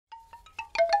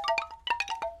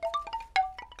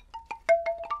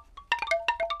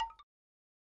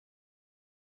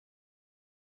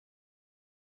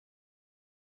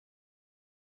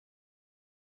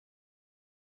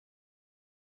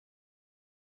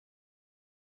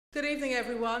Good evening,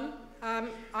 everyone.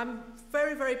 I'm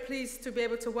very, very pleased to be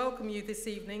able to welcome you this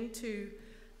evening to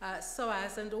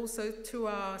SOAS and also to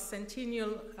our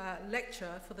centennial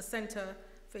lecture for the Centre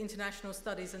for International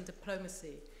Studies and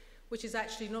Diplomacy, which is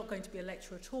actually not going to be a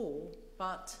lecture at all,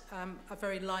 but a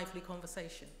very lively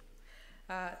conversation.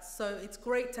 So it's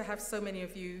great to have so many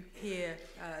of you here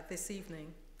this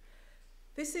evening.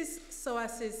 This is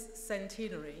SOAS's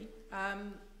centenary.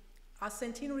 Our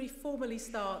centenary formally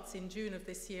starts in June of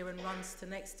this year and runs to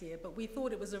next year, but we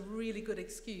thought it was a really good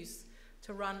excuse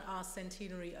to run our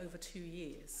centenary over 2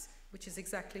 years, which is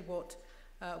exactly what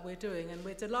we're doing. And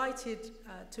we're delighted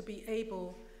to be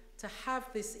able to have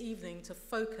this evening to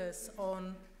focus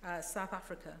on South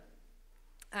Africa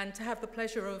and to have the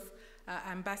pleasure of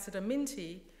Ambassador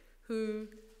Minty, who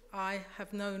I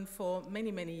have known for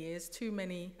many, many years, too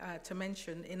many to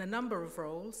mention, in a number of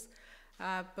roles.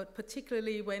 But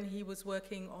particularly when he was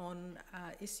working on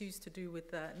issues to do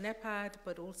with NEPAD,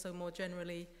 but also more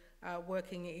generally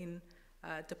working in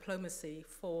diplomacy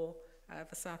for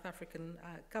the South African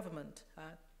government.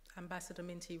 Ambassador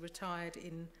Minty retired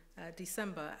in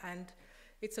December, and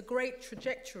it's a great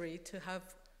trajectory to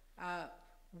have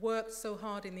worked so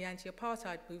hard in the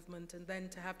Anti-Apartheid Movement and then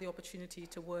to have the opportunity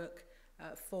to work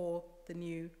for the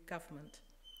new government.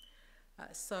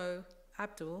 So,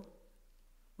 Abdul,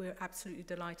 we're absolutely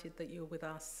delighted that you're with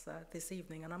us this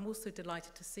evening, and I'm also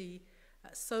delighted to see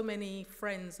so many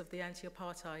friends of the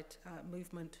anti-apartheid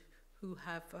movement who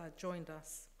have joined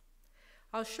us.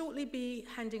 I'll shortly be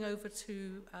handing over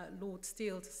to Lord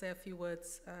Steele to say a few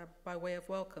words by way of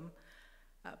welcome,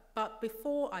 but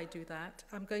before I do that,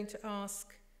 I'm going to ask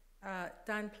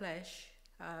Dan Plesh,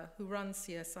 who runs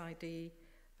CSID,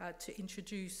 to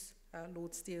introduce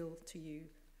Lord Steele to you.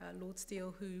 Lord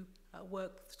Steele, who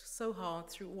worked so hard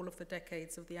through all of the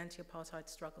decades of the anti-apartheid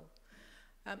struggle.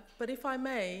 But if I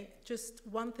may, just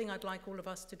one thing I'd like all of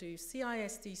us to do.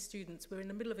 CISD students, we're in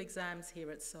the middle of exams here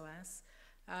at SOAS.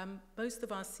 Most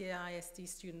of our CISD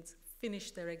students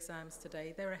finished their exams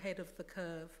today. They're ahead of the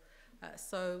curve.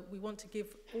 So we want to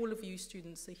give all of you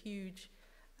students a huge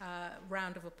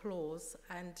round of applause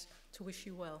and to wish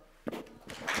you well.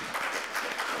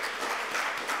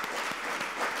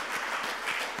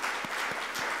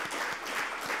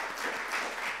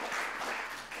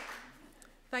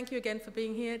 Thank you again for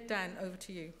being here. Dan, over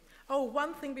to you. Oh,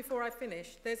 one thing before I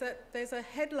finish. There's a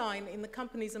headline in the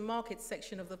Companies and Markets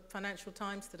section of the Financial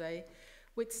Times today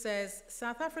which says,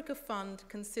 South Africa Fund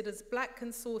considers Black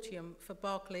Consortium for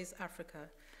Barclays Africa.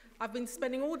 I've been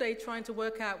spending all day trying to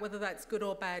work out whether that's good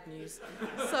or bad news.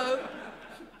 So,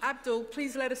 Abdul,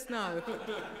 please let us know.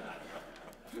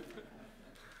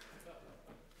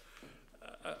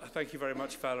 Thank you very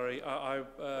much, Valerie. I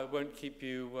won't keep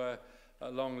you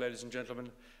long, ladies and gentlemen.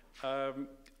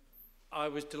 I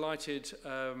was delighted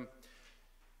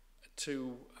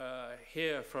to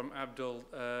hear from Abdul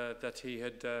that he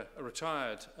had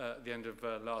retired at the end of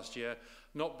last year,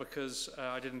 not because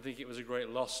I didn't think it was a great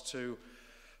loss to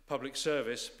public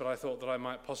service, but I thought that I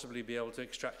might possibly be able to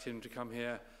extract him to come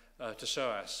here to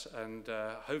SOAS, and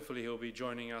hopefully he'll be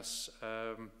joining us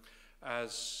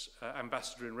as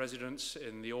ambassador in residence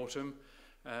in the autumn,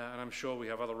 and I'm sure we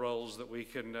have other roles that we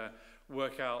can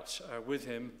work out with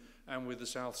him and with the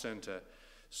South Centre.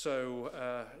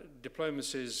 So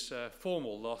diplomacy's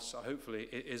formal loss, hopefully,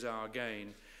 is our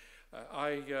gain.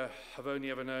 I have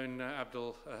only ever known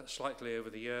Abdul slightly over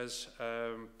the years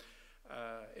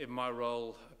in my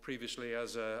role previously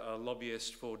as a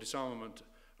lobbyist for disarmament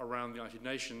around the United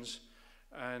Nations,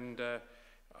 and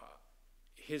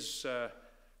his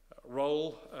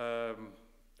role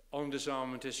on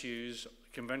disarmament issues,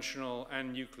 conventional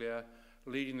and nuclear,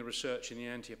 leading the research in the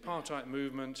anti-apartheid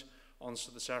movement on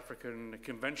the South African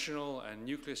conventional and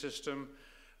nuclear system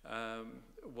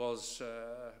was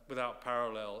without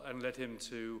parallel, and led him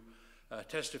to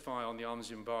testify on the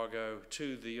arms embargo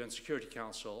to the UN Security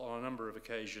Council on a number of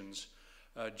occasions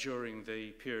during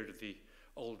the period of the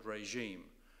old regime.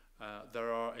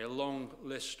 There are a long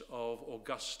list of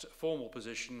august formal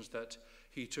positions that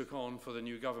he took on for the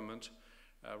new government,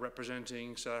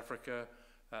 representing South Africa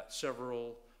at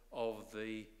several of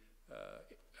the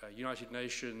United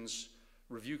Nations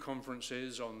review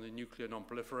conferences on the Nuclear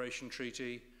Non-Proliferation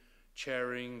Treaty,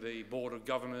 chairing the Board of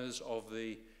Governors of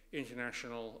the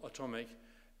International Atomic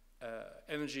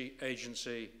Energy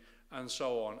Agency, and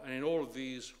so on. And in all of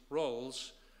these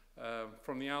roles,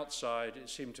 from the outside, it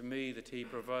seemed to me that he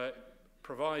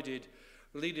provided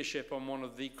leadership on one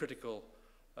of the critical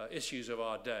issues of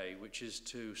our day, which is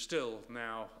to still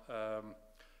now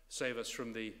save us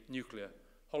from the nuclear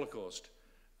Holocaust,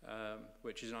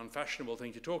 which is an unfashionable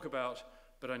thing to talk about,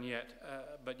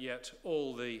 but yet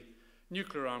all the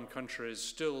nuclear-armed countries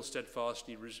still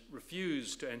steadfastly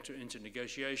refuse to enter into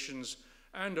negotiations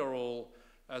and are all,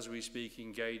 as we speak,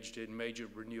 engaged in major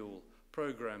renewal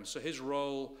programs. So his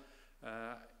role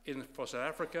for South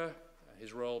Africa,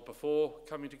 his role before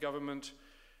coming to government,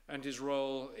 and his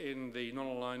role in the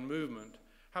non-aligned movement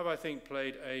have, I think,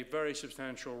 played a very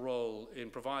substantial role in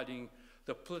providing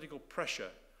the political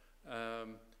pressure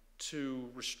to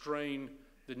restrain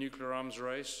the nuclear arms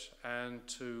race and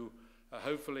to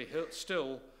hopefully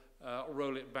still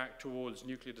roll it back towards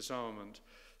nuclear disarmament.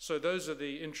 So those are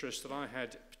the interests that I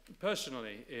had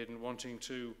personally in wanting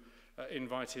to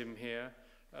invite him here,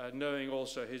 knowing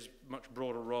also his much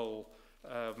broader role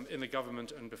in the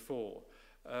government and before.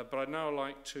 But I'd now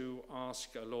like to ask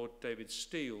Lord David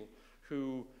Steele,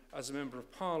 who, as a Member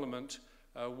of Parliament,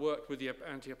 worked with the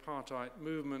Anti-Apartheid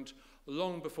Movement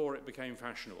long before it became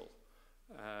fashionable.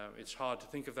 It's hard to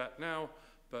think of that now,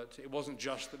 but it wasn't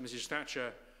just that Mrs.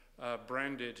 Thatcher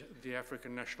branded the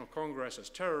African National Congress as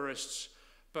terrorists,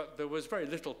 but there was very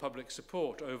little public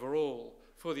support overall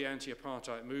for the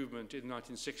Anti-Apartheid Movement in the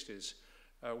 1960s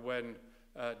when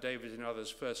David and others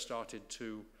first started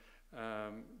to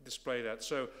display that.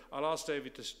 So I'll ask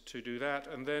David to do that,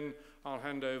 and then I'll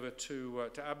hand over to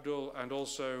Abdul, and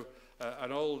also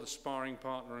an old sparring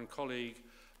partner and colleague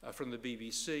from the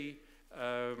BBC,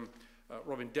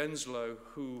 Robin Denslow,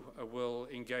 who will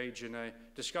engage in a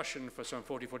discussion for some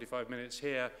 40-45 minutes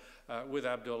here with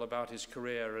Abdul about his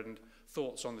career and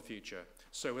thoughts on the future.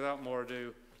 So without more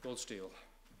ado, Lord Steele.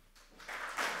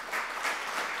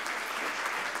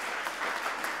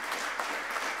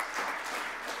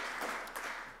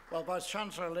 Well,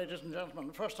 Vice-Chancellor, ladies and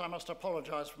gentlemen, first I must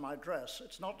apologise for my dress.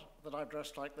 It's not that I've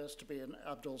dressed like this to be in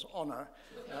Abdul's honour,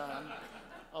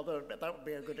 although that would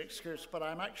be a good excuse, but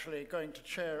I'm actually going to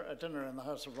chair a dinner in the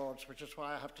House of Lords, which is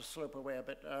why I have to slope away a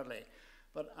bit early.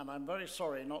 And I'm very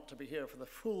sorry not to be here for the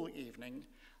full evening,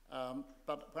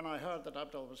 but when I heard that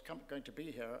Abdul was going to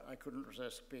be here, I couldn't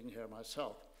resist being here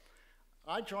myself.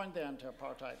 I joined the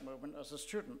Anti-Apartheid Movement as a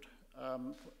student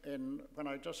when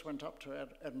I just went up to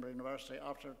Edinburgh University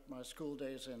after my school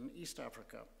days in East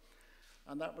Africa.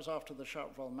 And that was after the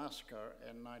Sharpeville massacre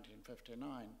in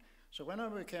 1959. So when I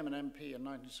became an MP in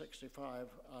 1965,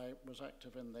 I was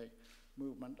active in the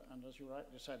movement, and as you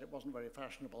rightly said, it wasn't very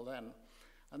fashionable then.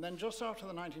 And then just after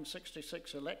the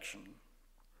 1966 election,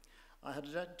 I had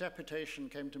a deputation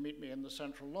came to meet me in the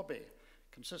central lobby,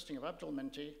 consisting of Abdul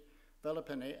Minty,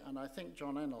 Velapini, and I think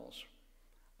John Ennals.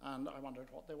 And I wondered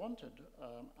what they wanted.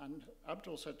 And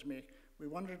Abdul said to me, "We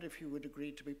wondered if you would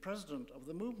agree to be president of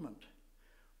the movement."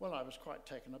 Well, I was quite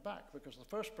taken aback, because the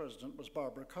first president was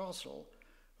Barbara Castle,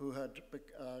 who had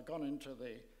gone into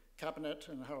the cabinet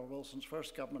in Harold Wilson's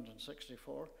first government in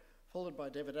 '64, followed by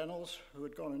David Ennals, who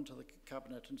had gone into the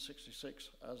cabinet in '66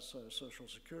 as Social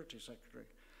Security Secretary.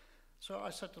 So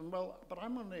I said to him, well, but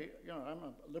I'm only, I'm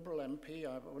a Liberal MP,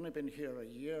 I've only been here a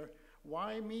year.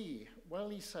 Why me? Well,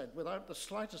 he said, without the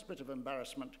slightest bit of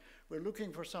embarrassment, we're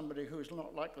looking for somebody who is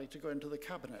not likely to go into the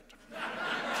cabinet.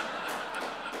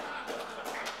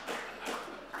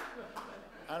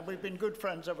 And we've been good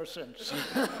friends ever since.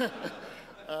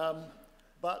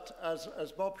 But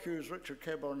as Bob Hughes, Richard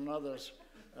Cabourn, and others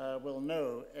will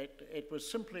know, it was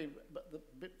simply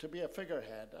to be a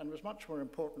figurehead, and was much more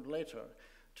important later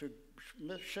to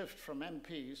shift from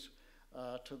MPs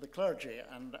to the clergy,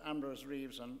 and Ambrose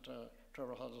Reeves and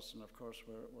Trevor Huddleston, of course,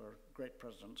 were great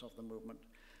presidents of the movement.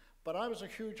 But I was a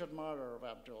huge admirer of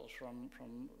Abdul's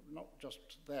from not just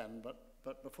then,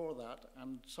 but before that,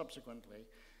 and subsequently.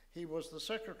 He was the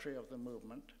secretary of the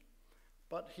movement,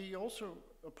 but he also,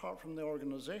 apart from the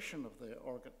organization of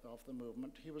the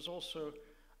movement, he was also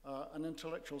an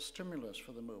intellectual stimulus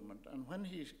for the movement. And when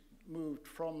he moved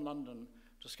from London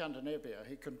to Scandinavia,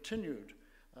 he continued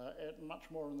much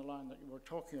more in the line that you were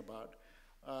talking about,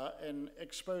 in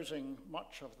exposing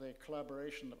much of the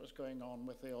collaboration that was going on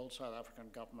with the old South African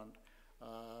government.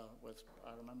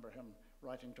 I remember him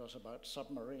writing to us about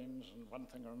submarines and one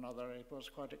thing or another. It was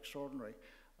quite extraordinary.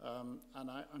 And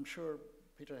I'm sure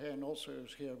Peter Hain also,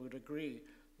 who's here, would agree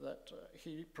that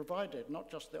he provided not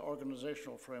just the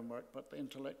organizational framework, but the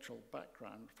intellectual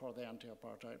background for the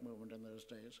anti-apartheid movement in those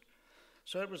days.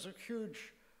 So it was a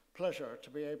huge pleasure to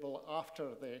be able,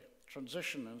 after the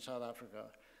transition in South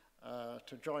Africa,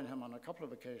 to join him on a couple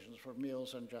of occasions for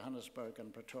meals in Johannesburg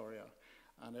and Pretoria.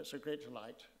 And it's a great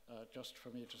delight just for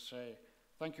me to say,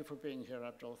 thank you for being here,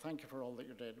 Abdul. Thank you for all that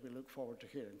you did. We look forward to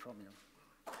hearing from you.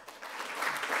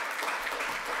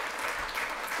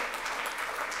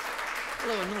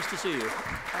 Hello, and nice to see you.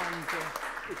 And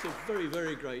it's a very,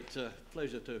 very great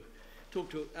pleasure to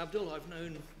talk to Abdul. I've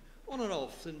known on and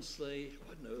off since I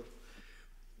don't know,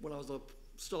 when I was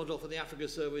started off in the Africa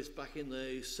service back in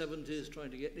the 70s,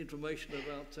 trying to get information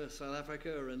about South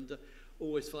Africa, and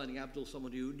always finding Abdul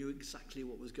someone who knew exactly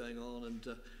what was going on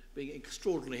and being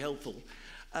extraordinarily helpful.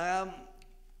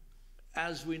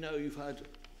 As we know, you've had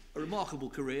a remarkable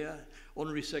career,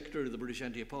 Honorary Secretary of the British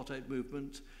Anti Apartheid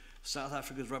Movement, South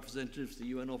Africa's representative to the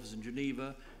UN office in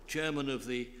Geneva, Chairman of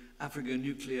the Africa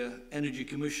Nuclear Energy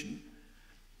Commission,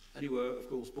 and you were, of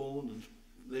course, born and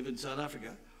live in South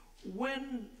Africa.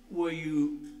 When were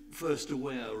you first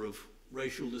aware of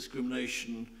racial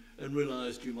discrimination and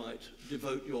realised you might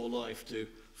devote your life to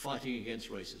fighting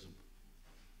against racism?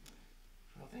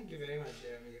 Well, thank you very much,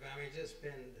 Jeremy. If I may just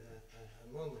spend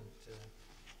a moment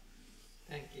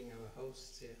thanking our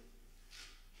hosts here,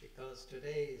 because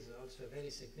today is also a very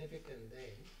significant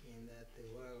day in that the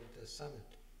World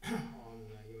Summit on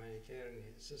humanitarian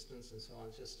assistance and so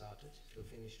on just started. It will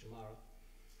finish tomorrow.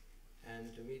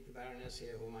 And to meet the Baroness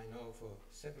here, whom I know for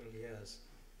several years,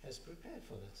 has prepared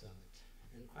for that summit.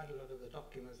 And quite a lot of the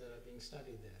documents that are being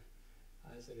studied there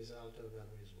are as a result of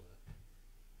Valerie's work.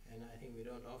 And I think we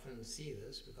don't often see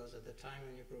this, because at the time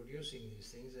when you're producing these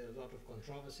things, there's a lot of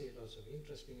controversy, lots of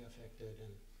interest being affected,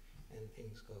 and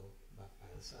things go by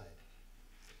the side.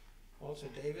 Also,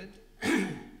 David,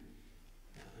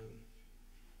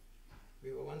 we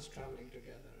were once traveling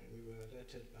together, and we were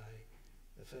alerted by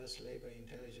the first Labour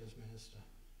Intelligence Minister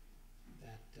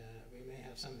that we may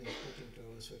have something put into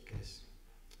our suitcase.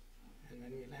 And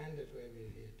when we landed where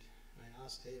we did, I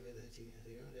asked David,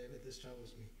 David, this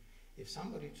troubles me. If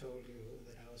somebody told you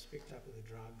that I was picked up with the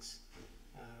drugs,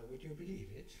 would you believe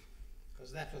it?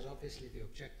 Because that was obviously the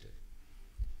objective.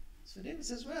 So David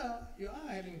says, well, you are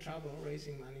having trouble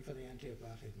raising money for the Anti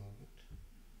Apartheid Movement.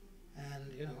 And,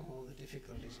 all the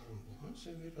difficulties of the movement. So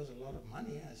if it was a lot of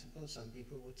money, I suppose some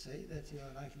people would say that you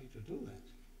are likely to do that.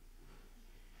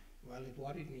 Well, it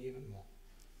worried me even more.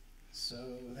 So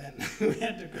then we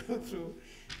had to go through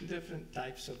different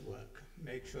types of work,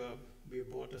 make sure we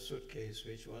bought a suitcase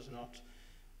which was not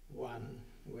one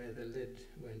where the lid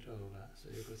went over, so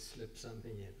you could slip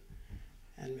something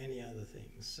in, and many other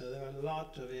things. So there were a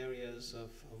lot of areas of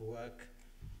work,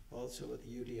 also with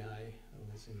UDI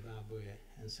over Zimbabwe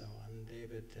and so on.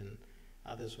 David and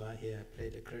others who are here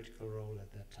played a critical role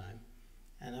at that time.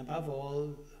 And above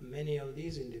all, many of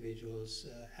these individuals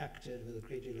acted with a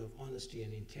great deal of honesty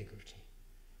and integrity.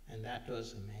 And that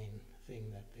was the main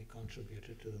thing that they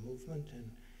contributed to the movement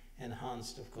and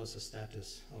enhanced, of course, the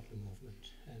status of the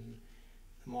movement and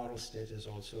the moral status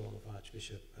also of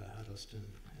Archbishop Huddleston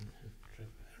and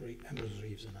Ambrose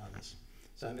Reeves and others.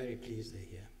 So I'm very pleased they're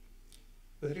here.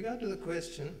 With regard to the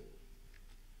question,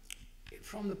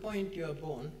 from the point you are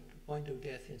born, to the point of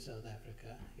death in South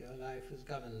Africa, your life is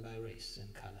governed by race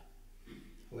and color.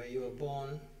 Where you are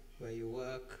born, where you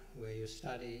work, where you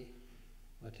study,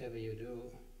 whatever you do,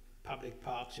 public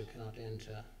parks you cannot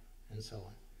enter, and so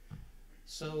on.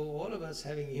 So all of us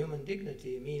having human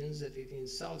dignity means that it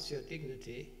insults your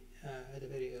dignity at a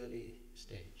very early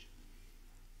stage.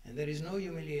 And there is no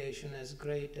humiliation as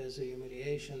great as the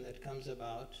humiliation that comes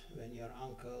about when your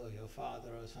uncle or your father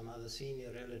or some other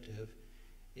senior relative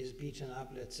is beaten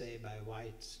up, let's say, by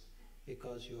whites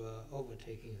because you are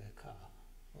overtaking their car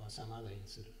or some other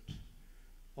incident.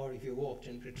 Or if you walked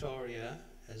in Pretoria,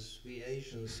 as we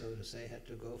Asians, so to say, had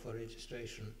to go for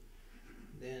registration,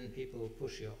 then people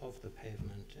push you off the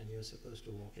pavement and you're supposed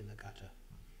to walk in the gutter.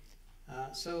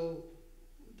 So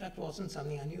that wasn't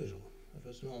something unusual, it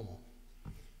was normal.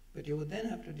 But you would then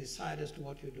have to decide as to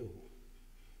what you do.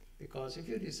 Because if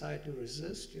you decide to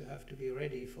resist, you have to be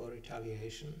ready for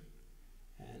retaliation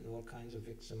and all kinds of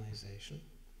victimization.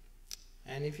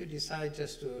 And if you decide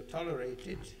just to tolerate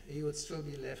it, you would still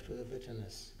be left with the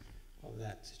bitterness of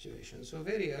that situation. So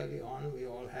very early on, we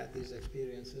all had these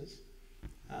experiences.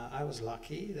 I was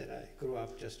lucky that I grew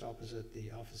up just opposite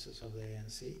the offices of the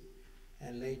ANC.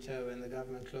 And later, when the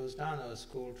government closed down our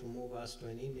school to move us to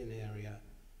an Indian area,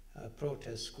 a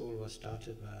protest school was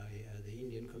started by the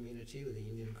Indian community with the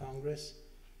Indian Congress.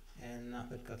 And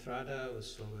Ahmed Kathrada was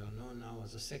so well known now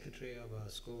as the secretary of our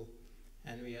school.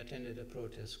 And we attended a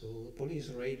protest school. The police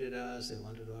raided us, they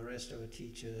wanted to arrest our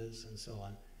teachers and so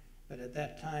on. But at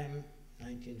that time,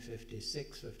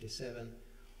 1956, 57,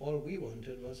 all we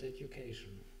wanted was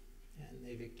education. And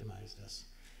they victimized us.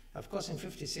 Of course, in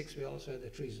 56, we also had the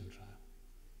treason trial.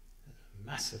 A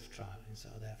massive trial in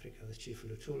South Africa with Chief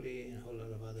Luthuli and a whole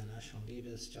lot of other national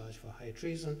leaders charged for high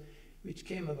treason, which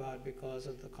came about because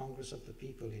of the Congress of the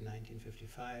People in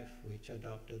 1955, which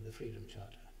adopted the Freedom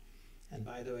Charter. And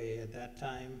by the way, at that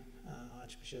time,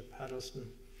 Archbishop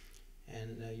Huddleston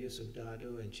and Yusuf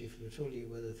Dadu and Chief Lutuli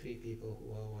were the three people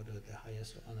who were awarded the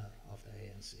highest honor of the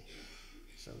ANC.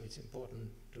 So it's important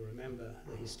to remember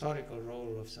the historical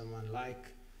role of someone like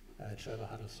Trevor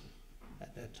Huddleston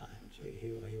at that time.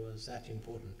 He was that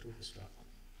important to the struggle.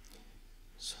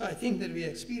 So I think that we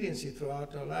experience it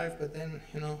throughout our life, but then,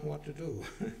 you know, what to do?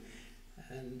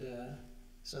 And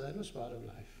so that was part of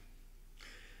life.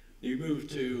 You moved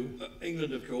to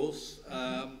England, of course,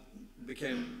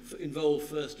 became involved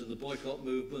first in the boycott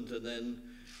movement, and then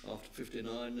after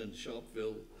 '59 and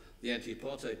Sharpeville, the Anti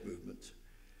Apartheid Movement.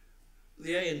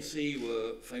 The ANC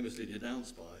were famously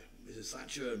denounced by Mrs.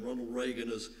 Thatcher and Ronald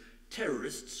Reagan as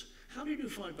terrorists. How did you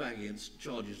fight back against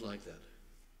charges like that?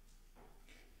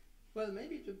 Well,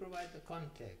 maybe to provide the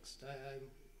context, I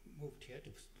moved here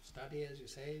to study, as you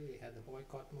say. We had the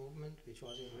boycott movement, which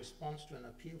was in response to an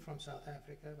appeal from South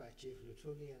Africa by Chief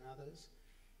Lutuli and others.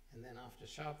 And then after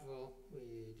Sharpeville,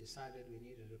 we decided we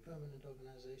needed a permanent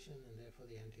organization, and therefore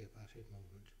the Anti Apartheid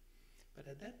Movement. But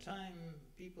at that time,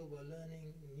 people were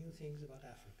learning new things about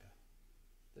Africa.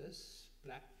 This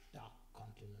black, dark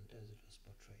continent, as it was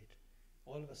portrayed.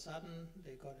 All of a sudden,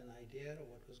 they got an idea of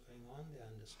what was going on. They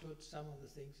understood some of the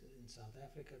things in South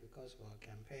Africa because of our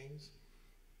campaigns.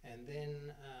 And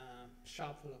then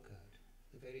Sharpeville occurred,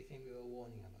 the very thing we were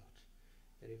warning about.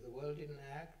 That if the world didn't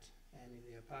act, and if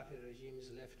the apartheid regime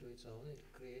is left to its own, it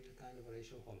will create a kind of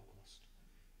racial holocaust.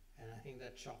 And I think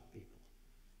that shocked people.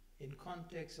 In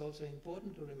context, also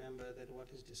important to remember that what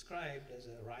is described as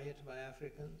a riot by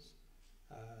Africans,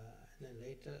 and then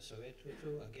later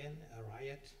Soweto, again, a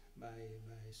riot by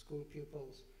school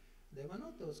pupils. They were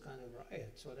not those kind of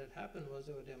riots. What had happened was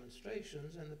there were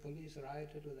demonstrations and the police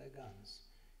rioted with their guns.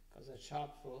 Because at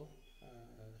Sharpeville,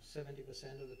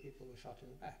 70% of the people were shot in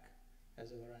the back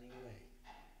as they were running away.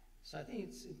 So I think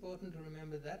it's important to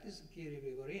remember that is the period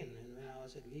we were in. And when I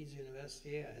was at Leeds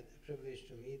University, I had the privilege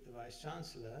to meet the Vice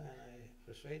Chancellor, and I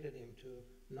persuaded him to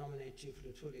nominate Chief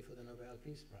Lutuli for the Nobel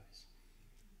Peace Prize.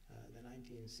 The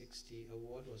 1960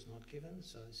 award was not given,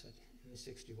 so I said in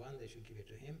 1961 they should give it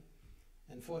to him.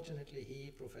 And fortunately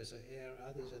he, Professor Eyre,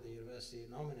 others at the university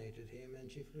nominated him,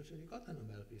 and Chief Lutuli got the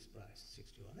Nobel Peace Prize in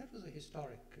 1961. That was a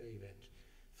historic event.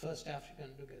 First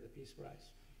African to get the Peace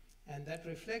Prize. And that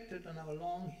reflected on our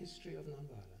long history of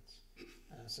nonviolence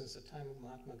since the time of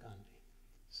Mahatma Gandhi.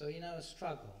 So in our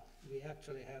struggle, we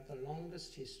actually have the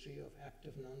longest history of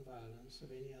active nonviolence of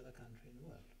any other country in the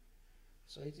world.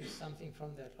 So it is something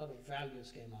from that, a lot of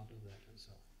values came out of that and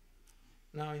so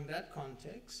on. Now in that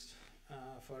context,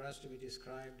 for us to be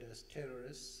described as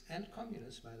terrorists and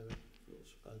communists, by the way,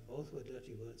 because both were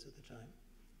dirty words at the time,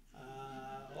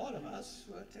 all of us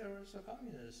were terrorists or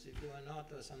communists. If you were not,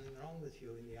 there was something wrong with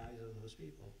you in the eyes of those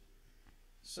people.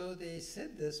 So they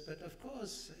said this, but of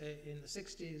course, in the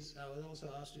 60s, I was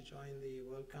also asked to join the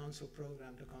World Council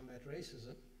program to combat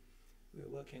racism. We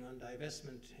were working on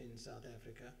divestment in South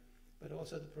Africa, but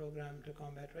also the program to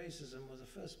combat racism was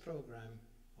the first program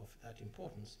of that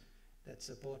importance that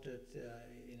supported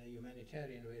in a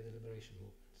humanitarian way the liberation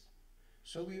movements.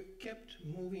 So we kept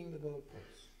moving the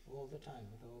goalposts all the time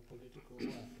with our political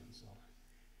work and so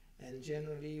on. And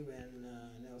generally when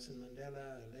Nelson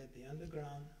Mandela led the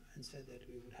underground and said that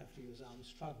we would have to use armed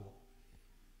struggle,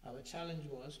 our challenge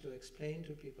was to explain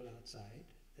to people outside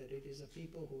that it is the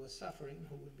people who are suffering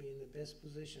who would be in the best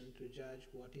position to judge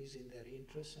what is in their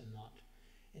interests and not.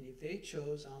 And if they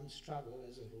chose armed struggle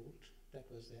as a route, that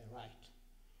was their right.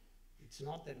 It's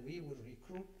not that we would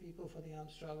recruit people for the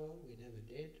armed struggle. We never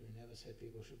did. We never said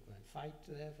people should go and fight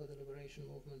there for the liberation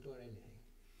movement or anything.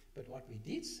 But what we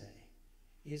did say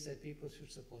is that people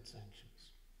should support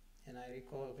sanctions. And I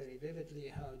recall very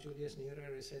vividly how Julius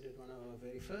Nyerere said at one of our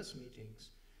very first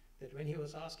meetings that when he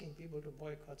was asking people to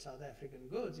boycott South African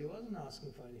goods, he wasn't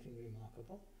asking for anything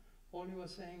remarkable. All he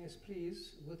was saying is,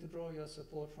 please withdraw your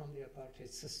support from the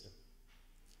apartheid system.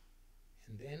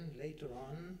 And then later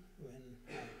on, when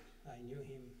I knew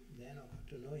him then, or got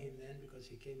to know him then, because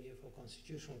he came here for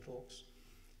constitutional talks,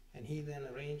 and he then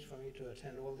arranged for me to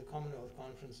attend all the Commonwealth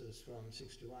conferences from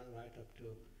 61 right up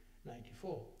to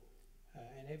 94.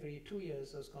 And every 2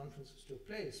 years those conferences took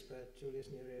place, but Julius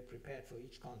Nyerere prepared for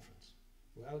each conference.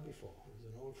 Well before. He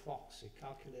was an old fox. He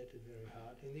calculated very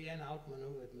hard. In the end,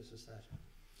 outmaneuvered Mrs. Thatcher.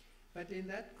 But in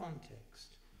that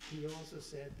context, he also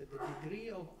said that the degree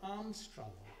of armed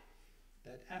struggle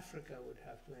that Africa would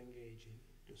have to engage in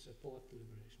to support the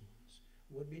liberation movements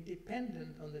would be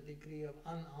dependent on the degree of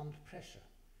unarmed pressure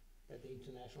that the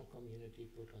international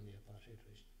community put on the apartheid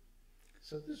regime.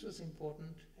 So this was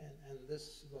important, and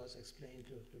this was explained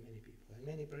to many people. And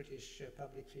many British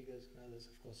public figures and others,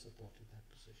 of course, supported that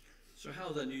position. So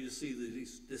how then do you see the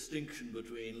distinction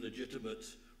between legitimate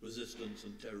resistance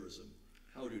and terrorism.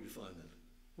 How do you define that?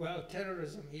 Well,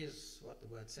 terrorism is what the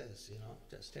word says, you know,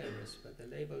 just terrorists, but the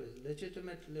label is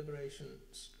legitimate liberation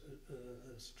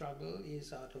struggle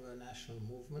is out of a national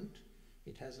movement.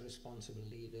 It has responsible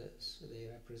leaders. They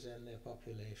represent their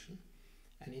population.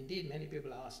 And indeed, many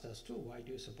people asked us too, why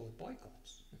do you support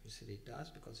boycotts? And we said it does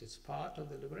because it's part of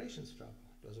the liberation struggle.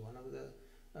 It was one of the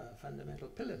fundamental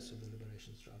pillars of the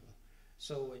liberation struggle.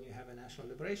 So when you have a national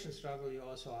liberation struggle, you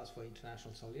also ask for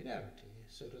international solidarity.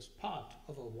 So it was part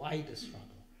of a wider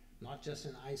struggle, not just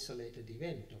an isolated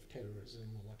event of terrorism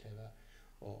or whatever,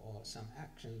 or some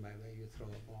action by where you throw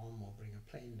a bomb or bring a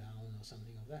plane down or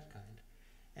something of that kind.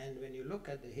 And when you look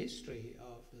at the history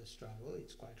of the struggle,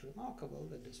 it's quite remarkable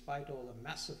that despite all the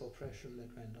massive oppression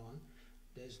that went on,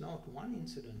 there's not one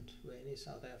incident where any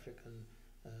South African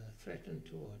threatened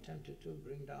to or attempted to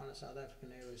bring down a South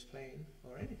African Airways plane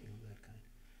or anything of that kind.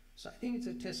 So I think it's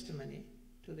a testimony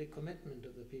to the commitment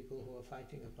of the people who are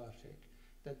fighting apartheid,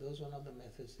 that those were not the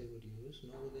methods they would use,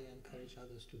 nor would they encourage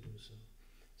others to do so.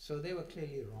 So they were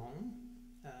clearly wrong.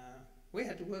 We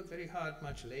had to work very hard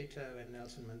much later when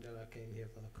Nelson Mandela came here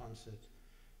for the concert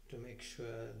to make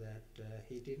sure that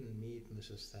he didn't meet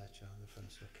Mrs. Thatcher on the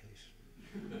first occasion.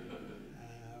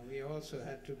 We also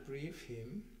had to brief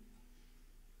him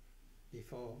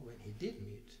before, when he did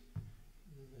meet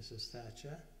Mrs.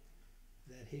 Thatcher,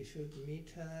 that he should meet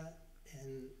her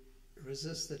and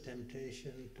resist the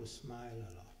temptation to smile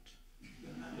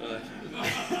a lot.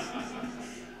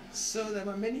 So there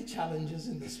were many challenges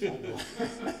in the struggle.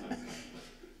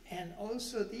 And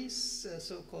also these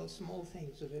so-called small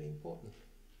things are very important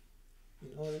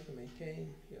in order to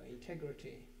maintain your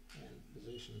integrity and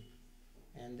position.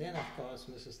 And then, of course,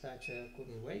 Mrs. Thatcher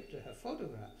couldn't wait to have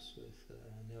photographs with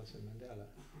Nelson Mandela.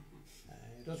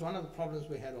 It was one of the problems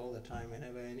we had all the time.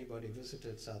 Whenever anybody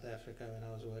visited South Africa, when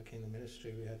I was working in the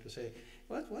ministry, we had to say,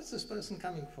 what's this person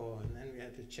coming for? And then we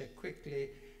had to check quickly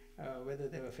whether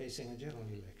they were facing a general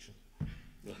election.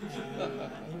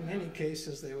 In many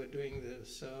cases, they were doing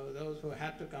this. So those who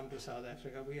had to come to South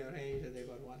Africa, we arranged that they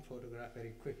got one photograph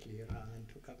very quickly around and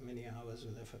took up many hours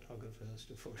with their photographers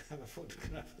to have a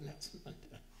photograph of Nelson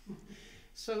Mandela.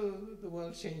 So the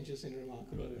world changes in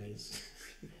remarkable ways.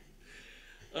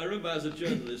 I remember as a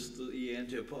journalist that the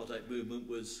Anti Apartheid Movement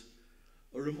was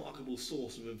a remarkable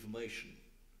source of information.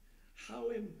 How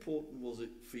important was it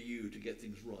for you to get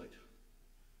things right?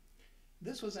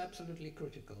 This was absolutely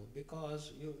critical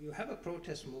because you have a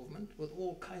protest movement with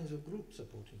all kinds of groups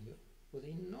supporting you, with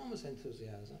enormous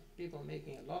enthusiasm, people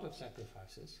making a lot of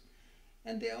sacrifices,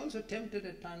 and they're also tempted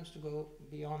at times to go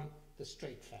beyond the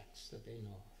straight facts that they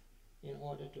know of in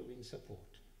order to win support.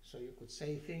 So you could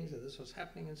say things that this was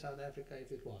happening in South Africa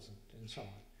if it wasn't, and so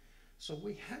on. So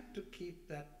we had to keep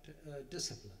that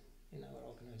discipline in our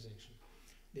organization.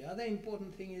 The other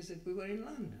important thing is that we were in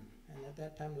London, and at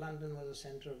that time London was the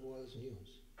center of world's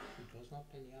news. It was not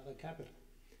any other capital.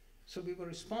 So we were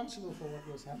responsible for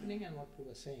what was happening and what we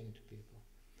were saying to people.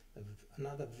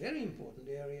 Another very important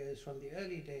area is from the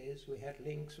early days we had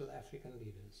links with African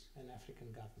leaders and African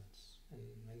governments. And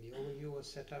when the OAU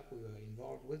was set up, we were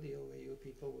involved with the OAU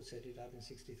people who set it up in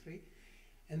 '63,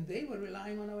 and they were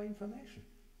relying on our information.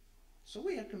 So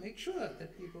we had to make sure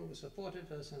that people who supported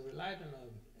us and relied on our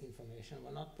information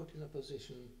were not put in a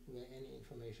position where any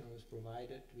information was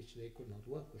provided which they could not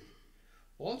work with.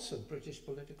 Also, British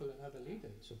political and other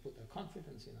leaders who put their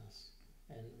confidence in us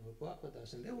and would work with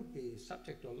us, and they would be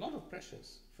subject to a lot of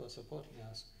pressures for supporting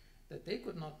us, that they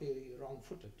could not be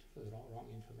wrong-footed for the wrong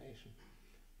information.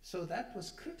 So that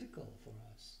was critical for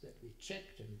us, that we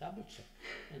checked and double-checked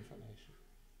information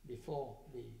before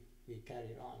we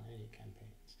carried on any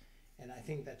campaigns. And I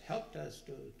think that helped us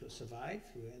to survive.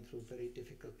 We went through very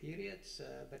difficult periods,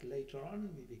 but later on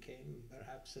we became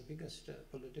perhaps the biggest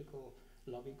political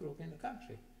lobby group in the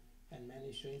country and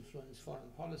managed to influence foreign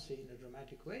policy in a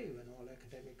dramatic way when all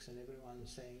academics and everyone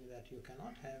was saying that you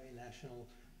cannot have a national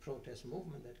protest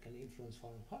movement that can influence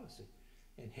foreign policy.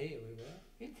 And here we were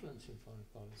influencing foreign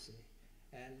policy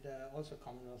and also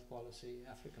Commonwealth policy,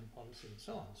 African policy and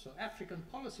so on. So African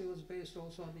policy was based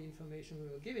also on the information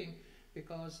we were giving,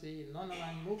 because the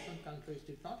non-aligned movement countries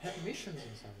did not have missions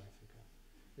in South Africa.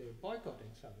 They were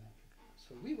boycotting South Africa.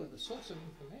 So we were the source of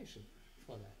information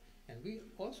for that. And we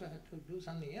also had to do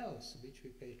something else, which we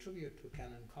pay tribute to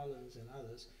Canon Collins and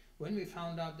others. When we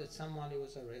found out that somebody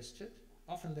was arrested,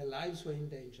 often their lives were in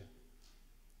danger.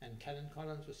 And Canon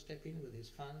Collins would step in with his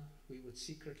fund. We would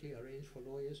secretly arrange for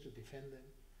lawyers to defend them.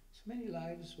 So many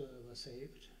lives were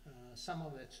saved. Some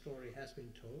of that story has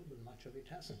been told, but much of it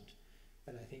hasn't.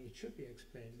 But I think it should be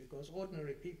explained because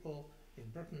ordinary people in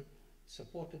Britain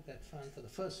supported that fund for the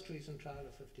first treason trial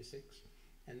of '56.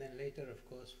 and then later, of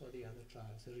course, for the other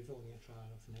trials, the Rivonia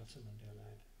trial of Nelson Mandela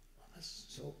and others.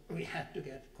 So we had to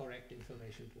get correct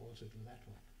information to also do that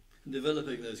one.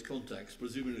 Developing those contacts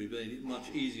presumably made it much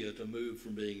easier to move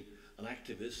from being an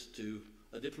activist to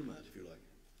a diplomat, if you like.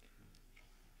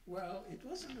 Well, it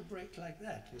wasn't a break like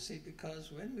that, you see,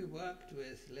 because when we worked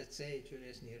with, let's say,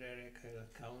 Julius Nyerere,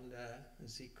 Kaunda,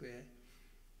 Zikwe,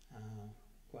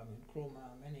 Kwame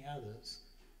Nkrumah, many others,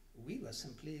 we were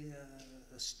simply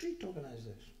a street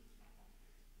organization.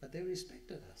 But they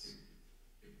respected us.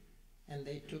 And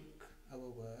they took our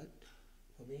word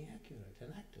for being accurate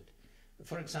and acted.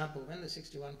 For example, when the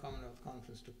 61 Commonwealth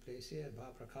Conference took place here,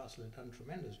 Barbara Castle had done a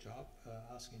tremendous job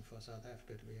asking for South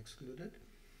Africa to be excluded.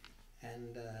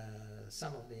 And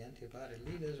some of the anti-apartheid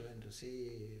leaders went to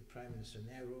see Prime Minister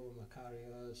Nehru,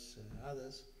 Makarios,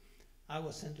 others. I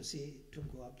was sent to see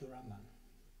Tunku Abdul Rahman,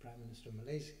 Prime Minister of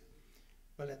Malaysia.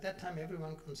 Well, at that time,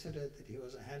 everyone considered that he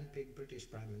was a hand-picked British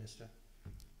Prime Minister.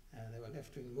 There were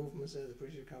left-wing movements that the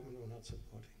British government were not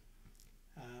supporting.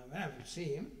 When I went to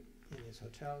see him in his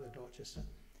hotel at Dorchester,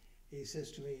 he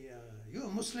says to me, "You a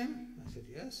Muslim?" I said,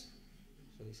 "Yes."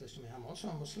 So he says to me, "I'm also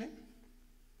a Muslim."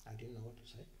 I didn't know what to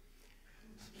say.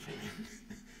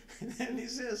 And then he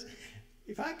says,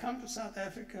 "If I come to South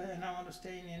Africa and I want to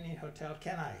stay in any hotel,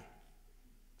 can I?"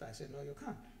 So I said, "No, you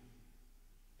can't."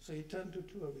 So he turned to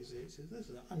two of his aides and said, "This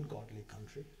is an ungodly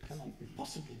country. It cannot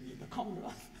possibly be in the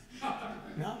Commonwealth."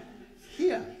 Now,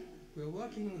 here, we're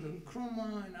working with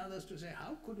Nkrumah and others to say,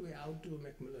 how could we outdo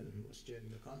Macmillan, who was during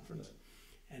the conference,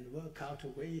 and work out a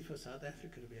way for South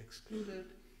Africa to be excluded,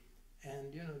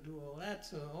 and do all that.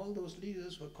 So all those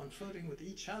leaders were conferring with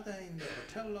each other in the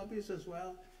hotel lobbies as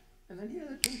well. And then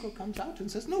here Tunku comes out and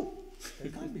says, no, they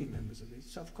can't be members of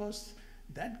this. So of course,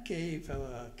 that gave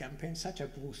our campaign such a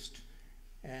boost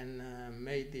and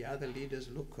made the other leaders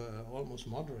look almost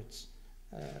moderates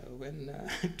when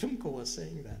Tunku was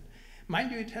saying that.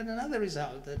 Mind you, it had another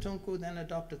result. Tunku then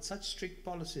adopted such strict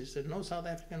policies that no South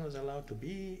African was allowed to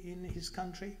be in his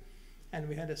country. And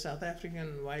we had a South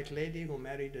African white lady who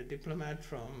married a diplomat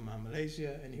from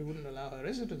Malaysia, and he wouldn't allow her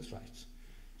residence rights.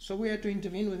 So we had to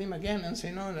intervene with him again and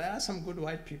say, no, there are some good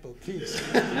white people, please.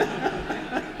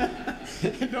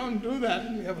 Don't do that.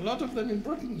 And we have a lot of them in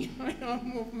Britain, in our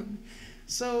movement.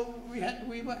 So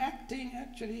we were acting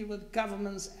actually with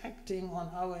governments acting on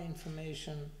our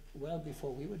information well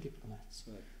before we were diplomats.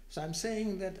 Right. So I'm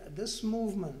saying that this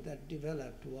movement that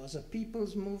developed was a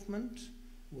people's movement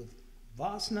with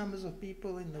vast numbers of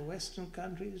people in the Western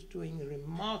countries doing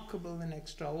remarkable and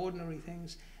extraordinary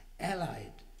things,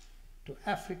 allied to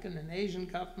African and Asian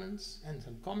governments and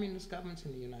some communist governments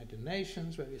in the United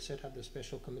Nations, where we set up the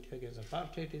Special Committee Against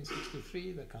Apartheid in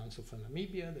 '63, the Council for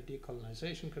Namibia, the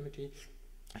Decolonization Committee,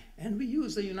 and we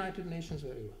use the United Nations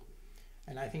very well.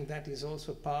 And I think that is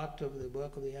also part of the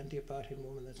work of the anti-apartheid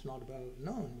movement that's not well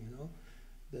known,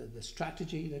 the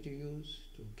strategy that you use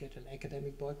to get an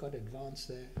academic boycott advanced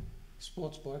there,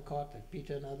 sports boycott that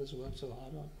Peter and others worked so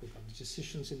hard on. We've got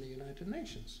decisions in the United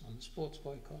Nations on the sports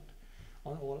boycott,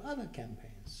 on all other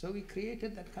campaigns. So we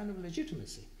created that kind of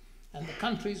legitimacy. And the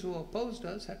countries who opposed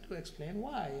us had to explain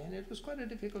why, and it was quite a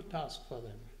difficult task for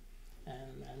them.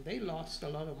 And they lost a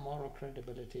lot of moral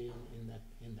credibility in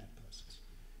that process.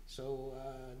 So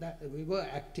that we were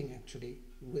acting actually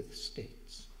with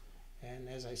states. And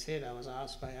as I said, I was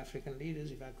asked by African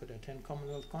leaders if I could attend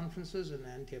Commonwealth conferences, and the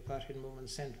anti-apartheid movement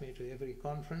sent me to every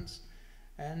conference.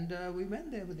 And we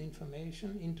went there with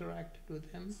information, interacted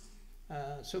with them.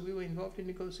 So we were involved in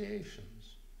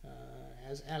negotiations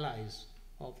as allies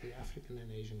of the African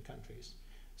and Asian countries.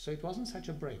 So it wasn't such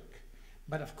a break.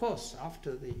 But of course,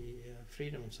 after the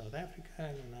freedom of South Africa,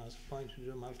 and when I was appointed to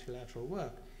do multilateral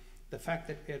work, the fact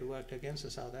that we had worked against the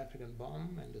South African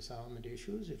bomb and disarmament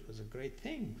issues, it was a great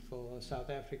thing for South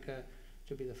Africa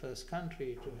to be the first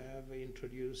country to have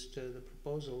introduced the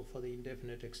proposal for the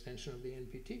indefinite extension of the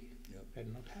NPT. Yep. It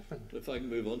had not happened. If I can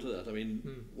move on to that, I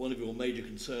mean, one of your major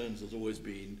concerns has always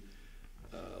been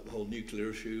the whole nuclear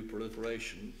issue,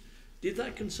 proliferation. Did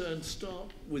that concern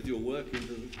start with your work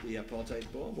into the apartheid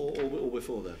bomb, or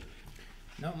before that?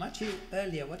 No, much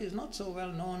earlier. What is not so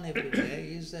well known everywhere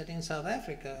is that in South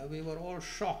Africa we were all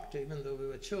shocked, even though we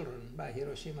were children, by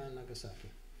Hiroshima and Nagasaki.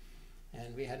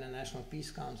 And we had a National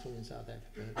Peace Council in South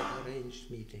Africa that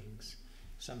arranged meetings.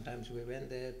 Sometimes we went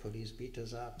there, police beat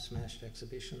us up, smashed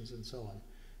exhibitions and so on.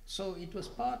 So it was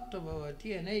part of our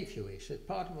DNA, if you wish,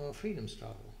 part of our freedom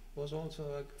struggle, was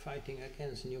also fighting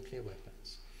against nuclear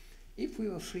weapons. If we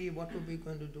were free, what were we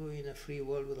going to do in a free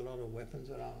world with a lot of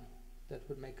weapons around? That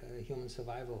would make human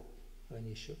survival an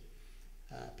issue.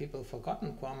 People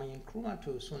forgotten Kwame Nkrumah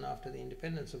too. Soon after the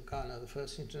independence of Ghana, the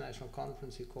first international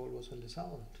conference he called was on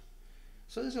disarmament.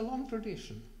 So there's a long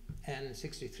tradition. And in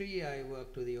 '63, I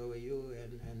worked with the OAU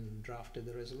and drafted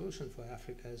the resolution for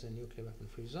Africa as a nuclear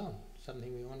weapon-free zone,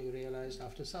 something we only realized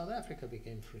after South Africa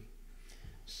became free.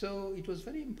 So it was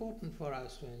very important for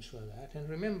us to ensure that. And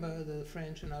remember, the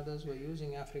French and others were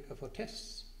using Africa for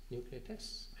tests, nuclear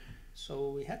tests. So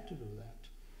we had to do that.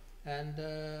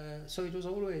 And so it was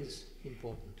always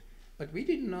important. But we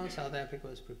didn't know South Africa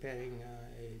was preparing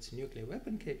its nuclear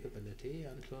weapon capability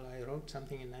until I wrote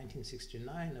something in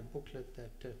 1969, a booklet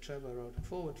that Trevor wrote a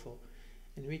foreword for,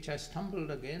 in which I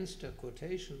stumbled against a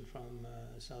quotation from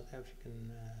a South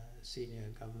African senior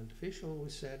government official who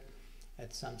said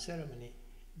at some ceremony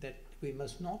that we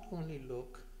must not only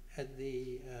look at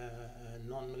the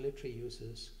non-military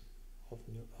uses of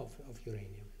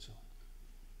uranium and so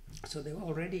on. So they were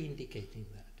already indicating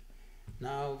that.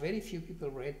 Now, very few people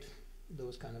read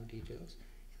those kind of details.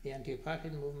 In the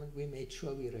Anti-Apartheid Movement, we made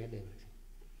sure we read everything.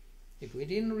 If we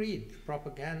didn't read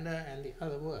propaganda and the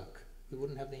other work, we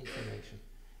wouldn't have the information.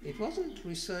 It wasn't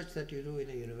research that you do in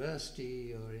a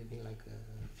university or anything like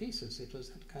a thesis. It was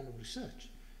that kind of research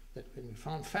that when we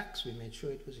found facts, we made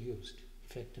sure it was used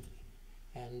effectively.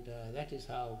 And that is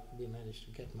how we managed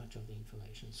to get much of the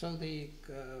information. So the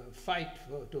fight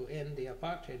to end the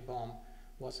apartheid bomb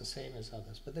was the same as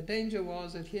others. But the danger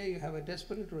was that here you have a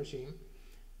desperate regime,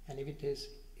 and if it is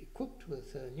equipped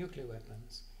with nuclear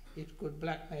weapons, it could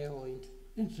blackmail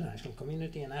the international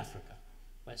community in Africa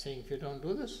by saying, if you don't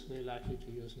do this, we're likely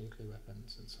to use nuclear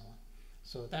weapons and so on.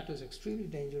 So that was extremely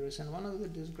dangerous, and one of the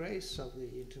disgrace of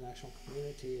the international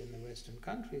community in the Western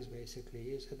countries basically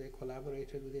is that they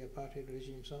collaborated with the apartheid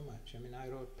regime so much. I mean, I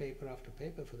wrote paper after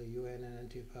paper for the UN and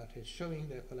Anti-Apartheid showing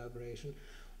their collaboration.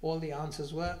 All the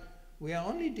answers were, we are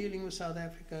only dealing with South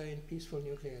Africa in peaceful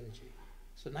nuclear energy.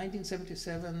 So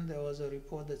 1977, there was a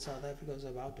report that South Africa was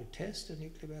about to test the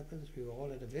nuclear weapons. We were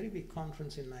all at a very big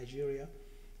conference in Nigeria,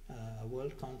 a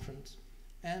world conference.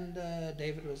 And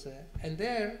David was there. And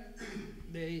there,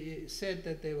 they said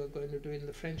that they were going to do it, and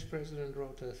the French president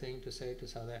wrote a thing to say to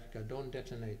South Africa, don't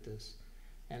detonate this.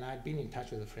 And I'd been in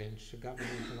touch with the French government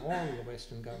and all the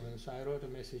Western governments. So I wrote a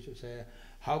message to say,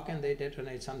 how can they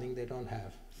detonate something they don't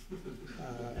have?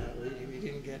 We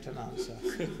didn't get an answer.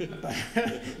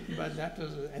 but that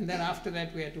was, and then after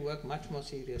that we had to work much more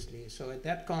seriously. So at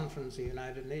that conference, the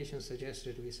United Nations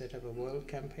suggested we set up a world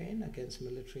campaign against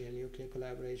military and nuclear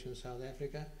collaboration in South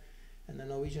Africa. And the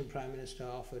Norwegian Prime Minister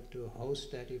offered to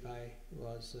host that if I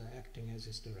was acting as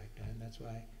his director. And that's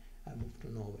why I moved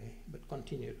to Norway, but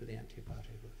continued with the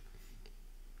anti-apartheid work.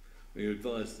 You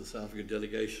advised the South African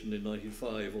delegation in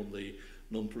 1995 on the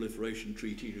non-proliferation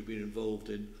treaty. You've been involved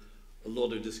in a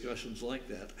lot of discussions like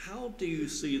that. How do you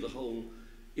see the whole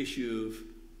issue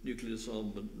of nuclear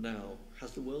disarmament now?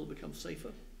 Has the world become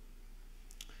safer?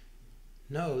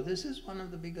 No, this is one of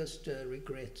the biggest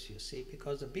regrets, you see,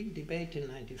 because the big debate in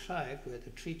 '95, where the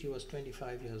treaty was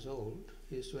 25 years old,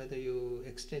 is whether you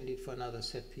extend it for another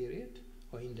set period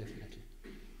or indefinitely.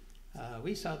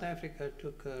 We, South Africa,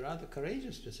 took a rather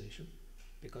courageous decision,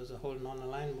 because the whole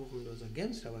non-aligned movement was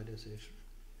against our decision,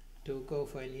 to go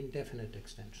for an indefinite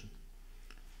extension.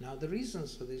 Now, the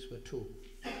reasons for this were two.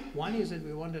 One is that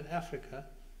we wanted Africa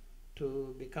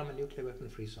to become a nuclear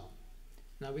weapon-free zone.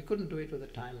 Now, we couldn't do it with a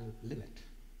time limit,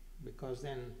 because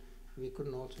then we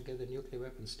couldn't also get the nuclear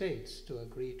weapon states to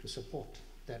agree to support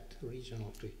that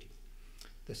regional treaty.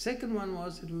 The second one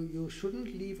was that you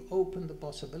shouldn't leave open the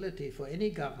possibility for any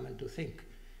government to think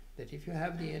that if you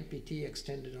have the NPT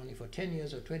extended only for 10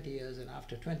 years or 20 years, and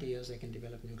after 20 years they can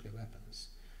develop nuclear weapons.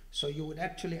 So you would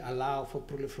actually allow for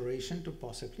proliferation to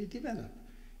possibly develop.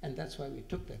 And that's why we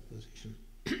took that position.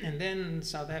 And then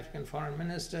South African Foreign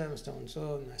Minister, Mr.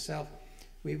 Unso, and myself,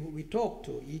 we talked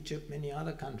to Egypt, many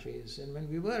other countries. And when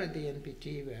we were at the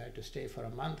NPT, we had to stay for a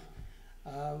month.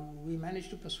 We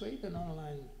managed to persuade the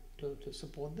non-aligned to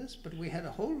support this, but we had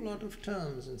a whole lot of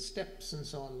terms and steps and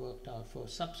so on worked out for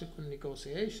subsequent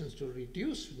negotiations to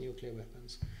reduce nuclear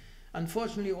weapons.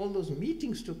 Unfortunately, all those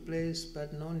meetings took place,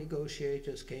 but no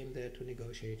negotiators came there to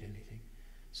negotiate anything.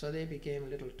 So they became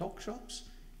little talk shops,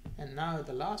 and now at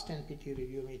the last NPT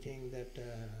review meeting that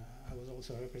I was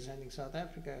also representing South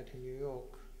Africa at in New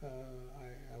York,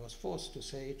 I was forced to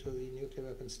say to the nuclear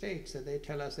weapon states that they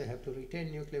tell us they have to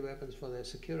retain nuclear weapons for their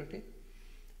security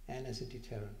and as a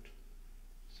deterrent.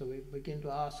 So we begin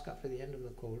to ask after the end of the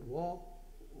Cold War,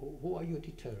 who are you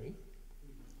deterring?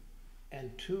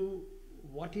 And two,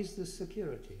 what is the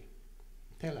security?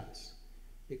 Tell us.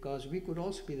 Because we could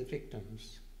also be the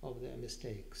victims of their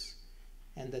mistakes.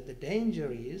 And that the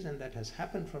danger is, and that has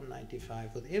happened from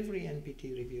 95 with every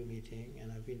NPT review meeting,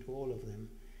 and I've been to all of them,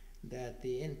 that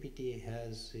the NPT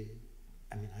has,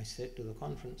 I said to the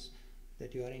conference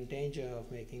that you are in danger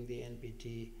of making the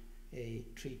NPT a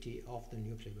treaty of the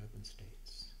nuclear weapon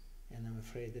states. And I'm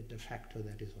afraid that de facto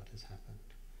that is what has happened.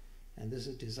 And this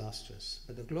is disastrous.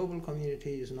 But the global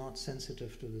community is not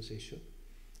sensitive to this issue.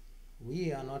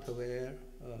 We are not aware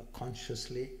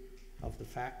consciously of the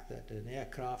fact that an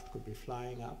aircraft could be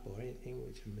flying up or anything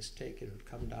which a mistake, it would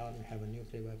come down and have a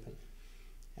nuclear weapon.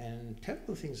 And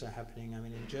terrible things are happening.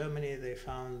 In Germany they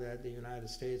found that the United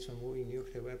States were moving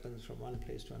nuclear weapons from one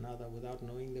place to another without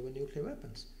knowing they were nuclear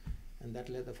weapons. And that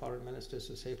led the foreign ministers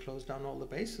to say, close down all the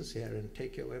bases here and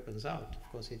take your weapons out.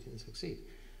 Of course, it didn't succeed.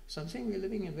 So I'm saying we're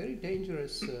living in a very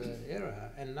dangerous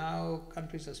era, and now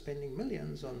countries are spending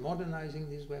millions on modernizing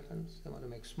these weapons. They want to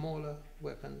make smaller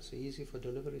weapons, easy for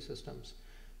delivery systems.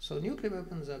 So nuclear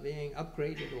weapons are being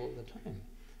upgraded all the time.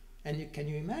 And can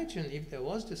you imagine if there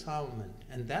was disarmament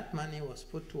and that money was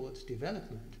put towards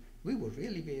development, we would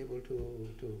really be able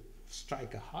to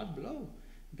strike a hard blow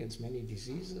against many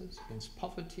diseases, against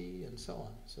poverty, and so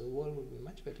on. So the world would be a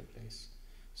much better place.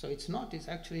 So it's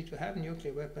actually to have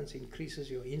nuclear weapons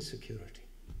increases your insecurity.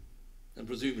 And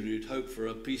presumably you'd hope for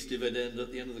a peace dividend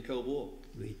at the end of the Cold War.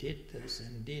 We did this,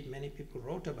 and indeed many people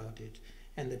wrote about it.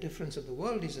 And the difference of the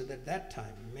world is that at that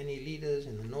time, many leaders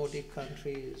in the Nordic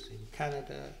countries, in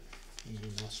Canada, in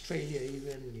Australia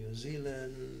even, New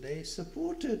Zealand, they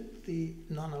supported the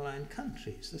non-aligned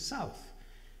countries, the South.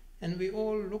 And we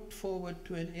all looked forward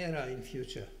to an era in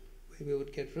future where we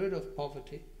would get rid of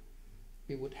poverty,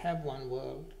 we would have one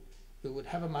world, we would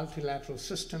have a multilateral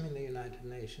system in the United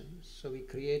Nations, so we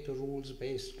create a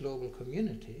rules-based global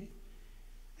community,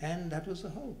 and that was the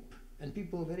hope. And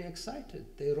people were very excited.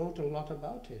 They wrote a lot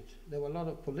about it. There were a lot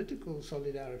of political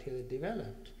solidarity that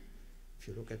developed. If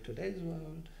you look at today's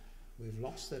world, we've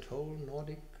lost that whole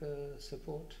Nordic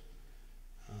support.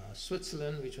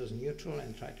 Switzerland, which was neutral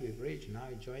and tried to be bridge, now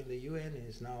it joined the UN,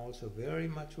 is now also very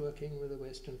much working with the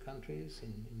Western countries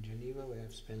in Geneva, where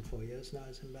I've spent 4 years now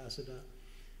as ambassador.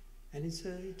 And it's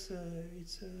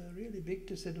a really big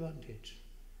disadvantage.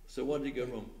 So what did go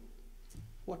wrong?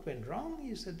 What went wrong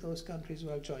is that those countries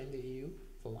will join the EU,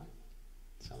 for one,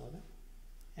 some of them.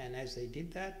 And as they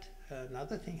did that,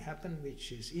 another thing happened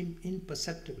which is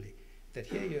imperceptibly, that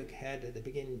here you had at the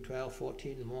beginning 12,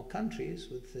 14 more countries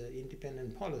with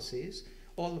independent policies.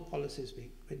 All the policies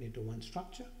went into one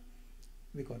structure.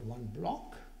 We got one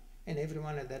bloc, and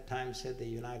everyone at that time said the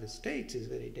United States is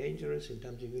very dangerous in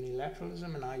terms of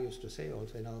unilateralism, and I used to say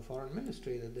also in our foreign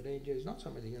ministry that the danger is not so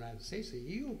much the United States, the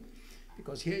EU,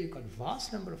 because here you've got a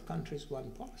vast number of countries,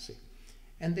 one policy.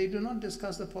 And they do not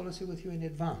discuss the policy with you in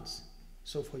advance,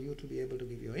 so for you to be able to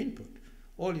give your input.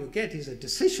 All you get is a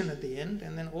decision at the end,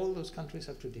 and then all those countries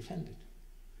have to defend it.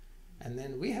 And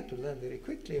then we had to learn very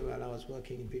quickly while I was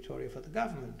working in Pretoria for the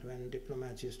government, when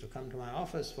diplomats used to come to my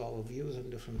office for our views on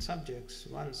different subjects.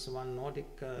 Once one Nordic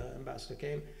ambassador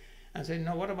came and said,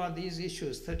 "No, what about these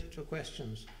issues, 32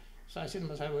 questions?" So I said,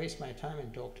 "Must I waste my time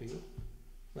and talk to you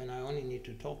when I only need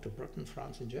to talk to Britain,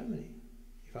 France, and Germany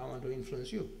if I want to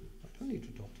influence you? I don't need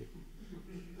to talk to you."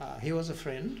 He was a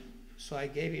friend. So I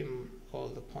gave him all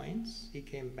the points. He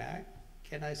came back,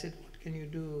 and I said, "What can you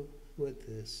do with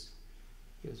this?"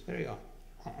 He was a very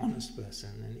honest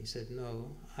person, and he said, "No,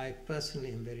 I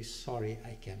personally am very sorry,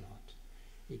 I cannot."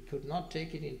 He could not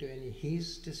take it into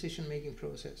his decision-making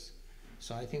process.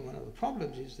 So I think one of the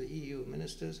problems is the EU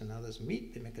ministers and others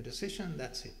meet, they make a decision,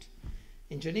 that's it.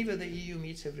 In Geneva, the EU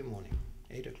meets every morning,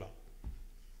 8 o'clock.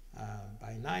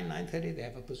 By 9:30, they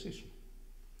have a position.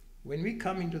 When we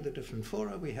come into the different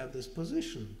fora, we have this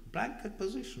position, blanket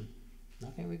position.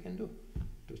 Nothing we can do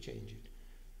to change it.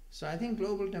 So I think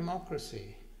global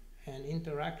democracy and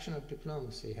interaction of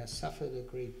diplomacy has suffered a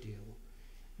great deal,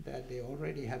 that they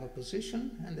already have a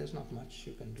position and there's not much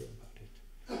you can do about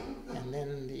it. And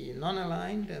then the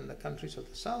non-aligned and the countries of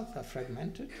the South are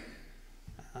fragmented.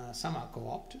 Some are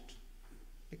co-opted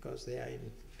because they are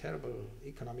in terrible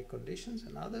economic conditions,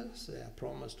 and others, they are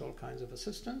promised all kinds of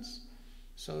assistance.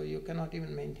 So you cannot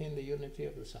even maintain the unity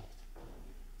of the South.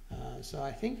 So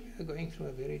I think we are going through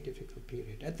a very difficult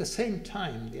period. At the same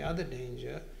time, the other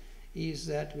danger is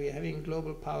that we are having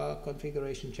global power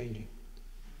configuration changing.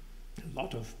 A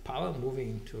lot of power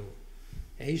moving to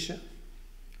Asia,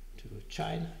 to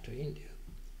China, to India.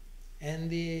 And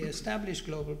the established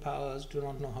global powers do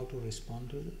not know how to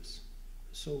respond to this.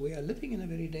 So we are living in a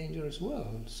very dangerous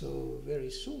world, so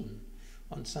very soon,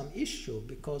 on some issue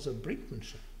because of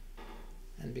brinkmanship.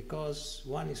 And because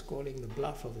one is calling the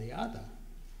bluff of the other,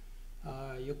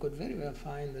 you could very well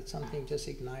find that something just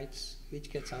ignites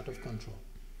which gets out of control.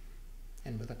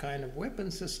 And with the kind of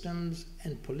weapon systems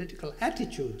and political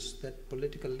attitudes that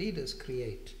political leaders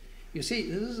create. You see,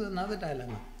 this is another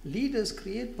dilemma. Leaders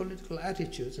create political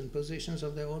attitudes and positions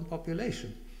of their own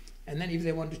population. And then if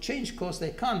they want to change course,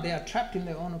 they can't. They are trapped in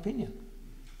their own opinion.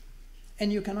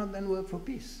 And you cannot then work for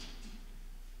peace.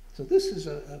 So this is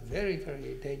a very,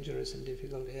 very dangerous and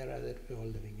difficult era that we're all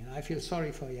living in. I feel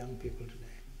sorry for young people today.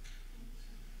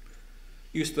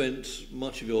 You spent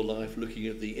much of your life looking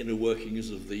at the inner workings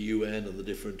of the UN and the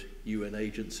different UN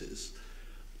agencies.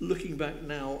 Looking back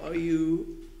now, are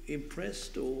you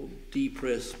impressed or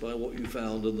depressed by what you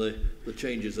found and the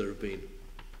changes there have been?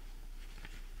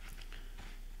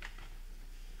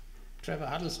 Trevor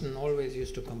Huddleston always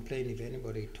used to complain if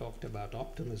anybody talked about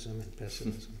optimism and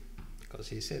pessimism, because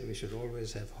he said we should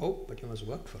always have hope, but you must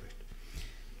work for it.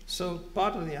 So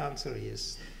part of the answer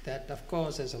is that, of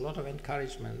course, there's a lot of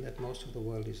encouragement that most of the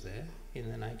world is there.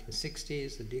 In the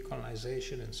 1960s, the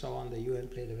decolonization and so on, the UN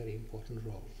played a very important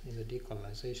role in the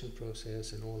decolonization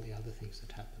process and all the other things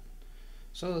that happened.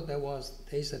 So there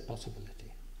is that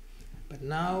possibility. But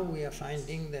now we are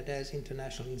finding that as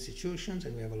international institutions,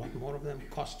 and we have a lot more of them,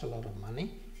 cost a lot of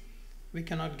money, we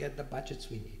cannot get the budgets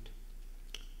we need.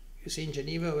 You see, in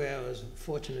Geneva, where I was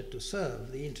fortunate to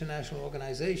serve, the international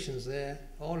organizations there,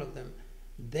 all of them,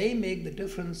 they make the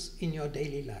difference in your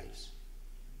daily lives.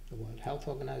 The World Health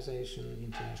Organization,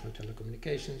 International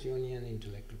Telecommunications Union,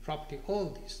 Intellectual Property,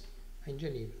 all these are in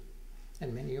Geneva,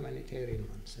 and many humanitarian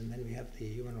ones. And then we have the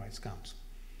Human Rights Council.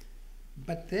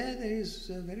 But there is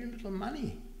very little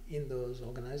money in those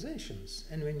organizations.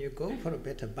 And when you go for a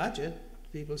better budget,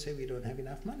 people say we don't have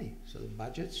enough money. So the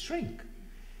budgets shrink.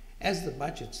 As the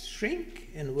budgets shrink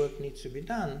and work needs to be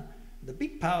done, the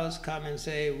big powers come and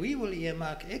say, we will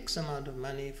earmark X amount of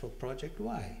money for Project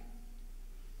Y.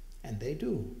 And they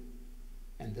do.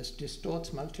 And this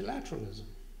distorts multilateralism,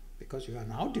 because you are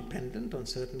now dependent on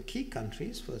certain key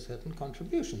countries for certain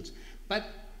contributions. But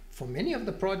for many of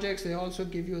the projects, they also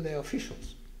give you their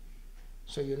officials.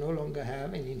 So you no longer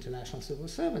have an international civil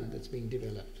servant that's being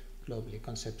developed globally,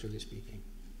 conceptually speaking.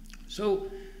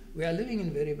 So we are living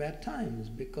in very bad times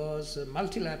because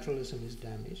multilateralism is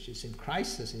damaged. It's in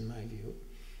crisis, in my view.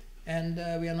 And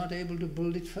we are not able to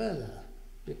build it further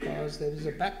because there is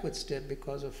a backward step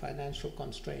because of financial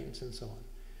constraints and so on.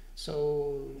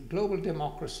 So global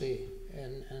democracy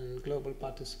and global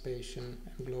participation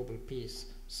and global peace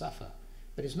suffer.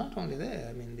 But it's not only there.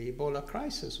 I mean, the Ebola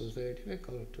crisis was very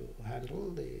difficult to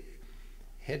handle. The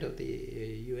head of the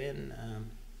UN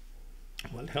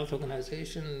World Health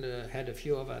Organization had a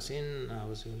few of us in. I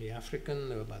was the only African.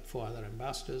 There were about 4 other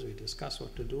ambassadors. We discussed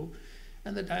what to do.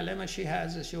 And the dilemma she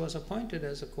has is she was appointed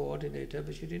as a coordinator,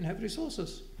 but she didn't have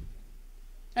resources.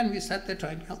 And we sat there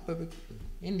trying to help her.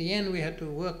 In the end, we had to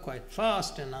work quite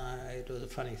fast, and it was a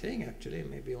funny thing, actually.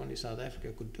 Maybe only South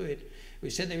Africa could do it. We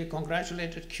said that we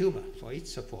congratulated Cuba for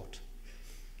its support.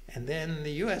 And then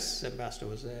the US ambassador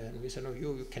was there, and we said, oh,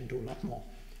 you can do a lot more.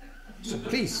 So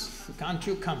please, can't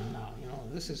you come now? You know,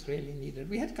 this is really needed.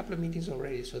 We had a couple of meetings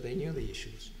already, so they knew the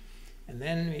issues. And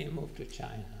then we moved to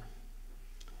China,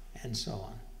 and so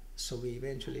on. So we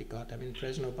eventually got, I mean,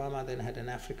 President Obama then had an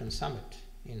African summit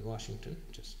in Washington,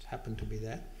 just happened to be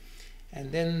there.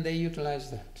 And then they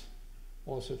utilized that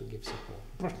also to give support.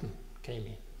 Britain came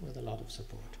in with a lot of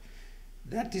support.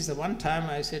 That is the one time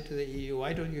I said to the EU,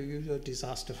 why don't you use your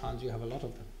disaster funds? You have a lot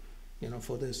of them, you know,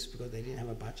 for this, because they didn't have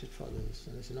a budget for this.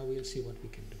 And they said, no, we'll see what we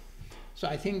can do. So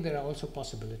I think there are also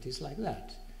possibilities like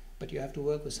that. But you have to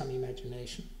work with some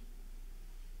imagination.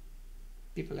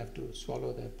 People have to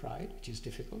swallow their pride, which is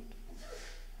difficult.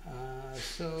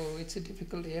 So it's a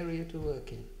difficult area to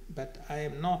work in. But I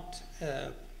am not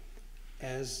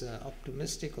as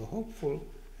optimistic or hopeful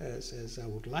as I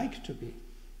would like to be.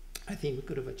 I think we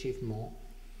could have achieved more.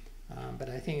 But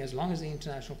I think as long as the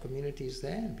international community is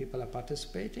there and people are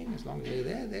participating, as long as they're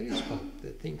there, there is hope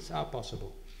that things are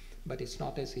possible. But it's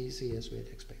not as easy as we had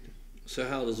expected. So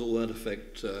how does all that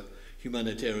affect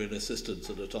humanitarian assistance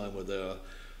at a time where there are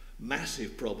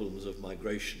massive problems of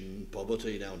migration,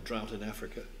 poverty, now drought in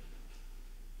Africa?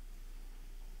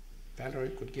 Valerie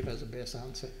could give us a best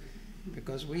answer,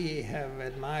 because we have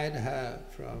admired her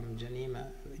from Geneva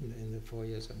in the 4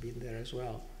 years I've been there as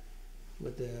well,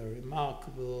 with the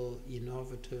remarkable,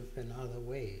 innovative and other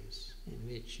ways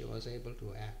in which she was able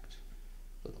to act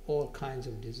with all kinds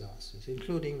of disasters,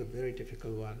 including the very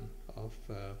difficult one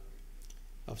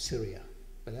of Syria.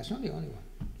 But that's not the only one.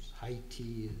 It's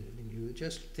Haiti, I mean, you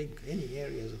just think any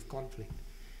areas of conflict.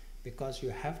 Because you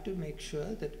have to make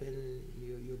sure that when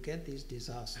you get these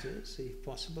disasters, if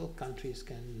possible, countries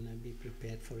can be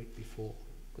prepared for it before.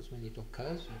 Because when it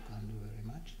occurs, you can't do very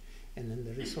much. And then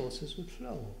the resources would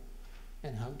flow.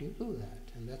 And how do you do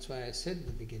that? And that's why I said at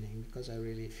the beginning, because I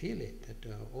really feel it,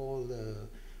 that all the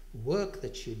work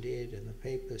that she did and the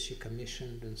papers she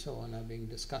commissioned and so on are being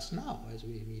discussed now as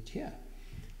we meet here.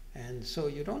 And so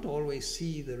you don't always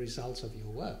see the results of your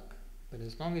work. But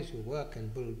as long as you work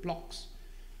and build blocks,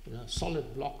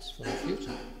 solid blocks for the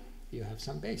future, you have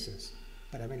some basis.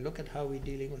 But I mean, look at how we're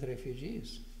dealing with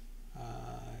refugees.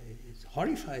 It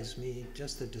horrifies me,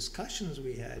 just the discussions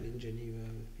we had in Geneva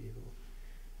with people.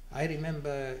 I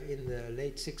remember in the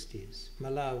late 60s,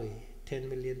 Malawi, 10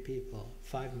 million people,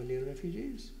 5 million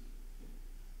refugees.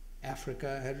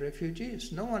 Africa had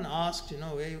refugees. No one asked,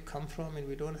 where you come from, and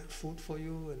we don't have food for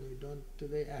you, and we don't.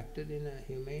 They acted in a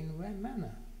humane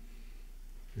manner.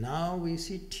 Now we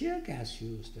see tear gas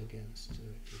used against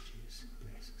refugees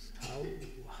places.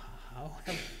 How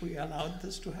have we allowed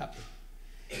this to happen?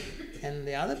 And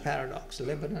the other paradox,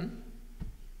 Lebanon,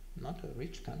 not a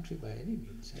rich country by any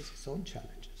means, has its own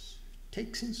challenges,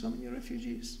 takes in so many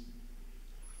refugees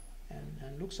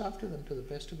and looks after them to the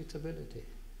best of its ability.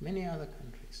 Many other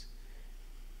countries.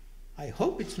 I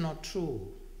hope it's not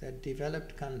true that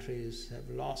developed countries have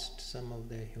lost some of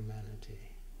their humanity.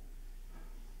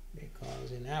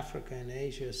 Because in Africa and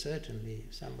Asia, certainly,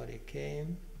 if somebody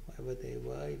came, wherever they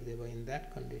were, if they were in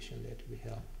that condition, they had to be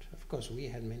helped. Of course, we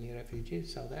had many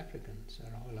refugees, South Africans,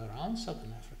 all around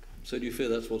Southern Africa. So do you fear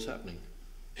that's what's happening?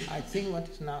 I think what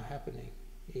is now happening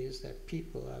is that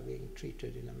people are being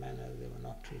treated in a manner they were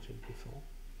not treated before.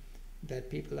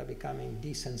 That people are becoming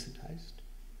desensitized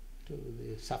to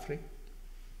the suffering,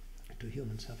 to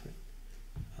human suffering.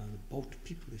 Both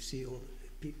people, you see, all the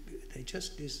people, there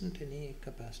just isn't any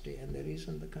capacity, and there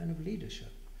isn't the kind of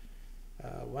leadership.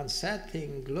 One sad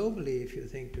thing globally, if you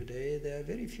think today, there are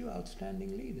very few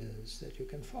outstanding leaders that you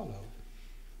can follow.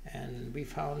 And we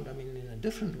found, in a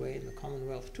different way in the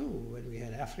Commonwealth too, when we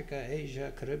had Africa,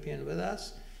 Asia, Caribbean with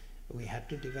us, we had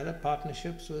to develop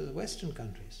partnerships with Western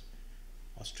countries.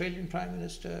 Australian Prime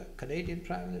Minister, Canadian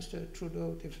Prime Minister,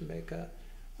 Trudeau, Diefenbaker,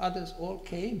 others all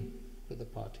came with the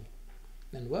party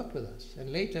and worked with us.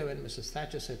 And later when Mrs.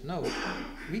 Thatcher said no,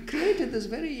 we created this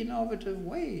very innovative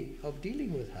way of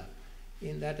dealing with her.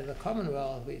 In that in the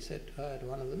Commonwealth, we said at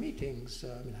one of the meetings,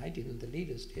 I didn't, the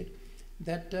leaders did,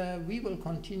 that we will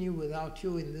continue without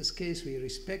you. In this case, we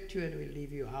respect you and we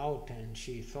leave you out. And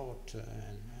she thought,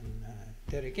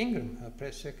 Derek Ingram, her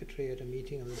press secretary at a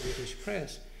meeting of the British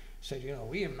press, said,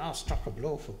 we have now struck a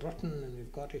blow for Britain and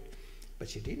we've got it. But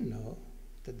she didn't know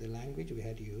that the language we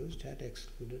had used had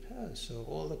excluded her. So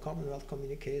all the Commonwealth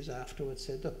communiques afterwards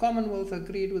said, the Commonwealth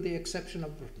agreed with the exception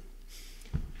of Britain.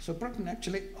 So Britain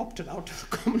actually opted out of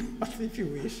the Commonwealth, if you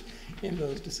wish, in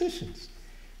those decisions.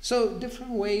 So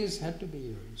different ways had to be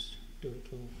used to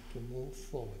move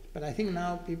forward. But I think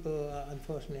now people,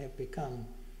 unfortunately, have become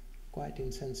quite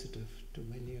insensitive to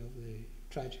many of the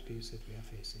tragedies that we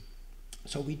are facing.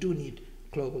 So we do need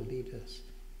global leaders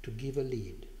to give a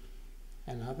lead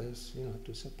and others,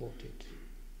 to support it.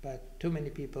 But too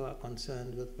many people are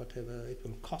concerned with whatever it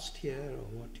will cost here,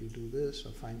 or what you do this,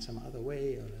 or find some other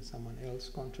way, or let someone else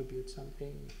contribute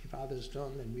something. If others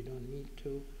don't, then we don't need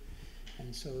to.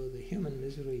 And so the human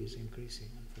misery is increasing,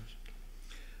 unfortunately.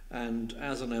 And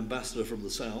as an ambassador from the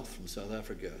South, from South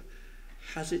Africa,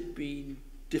 has it been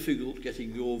difficult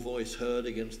getting your voice heard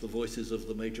against the voices of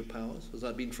the major powers? Has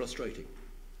that been frustrating?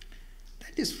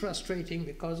 That is frustrating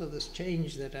because of this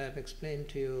change that I've explained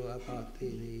to you about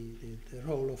the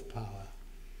role of power.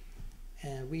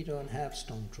 And we don't have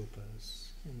stormtroopers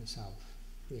in the South.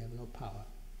 We have no power.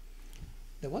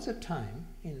 There was a time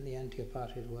in the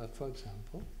anti-apartheid work, for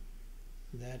example,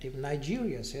 that if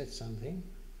Nigeria said something,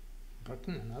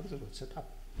 Britain and others would sit up.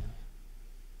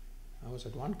 I was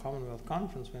at one Commonwealth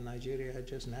conference when Nigeria had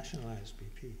just nationalized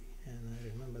BP. And I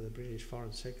remember the British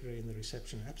Foreign Secretary in the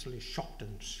reception absolutely shocked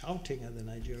and shouting at the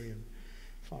Nigerian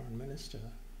Foreign Minister.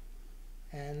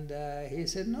 And he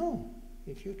said, no,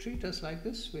 if you treat us like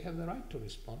this, we have the right to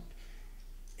respond.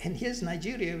 And here's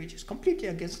Nigeria, which is completely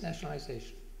against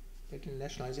nationalization. They didn't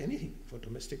nationalize anything for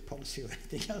domestic policy or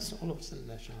anything else, all of a sudden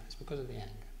nationalized because of the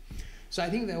anger. So I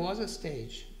think there was a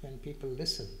stage when people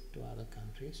listened to other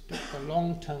countries, took a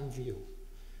long-term view,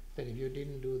 that if you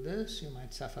didn't do this, you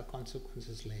might suffer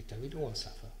consequences later. We'd all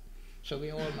suffer. So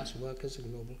we all must work as a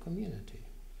global community.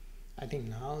 I think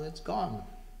now that's gone.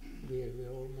 We're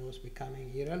almost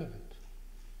becoming irrelevant.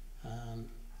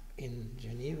 in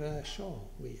Geneva, sure,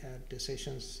 we had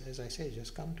decisions, as I say,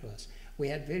 just come to us. We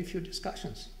had very few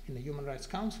discussions in the Human Rights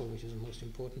Council, which is the most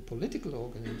important political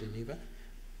organ in Geneva.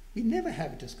 We never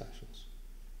have discussions.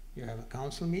 You have a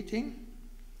council meeting,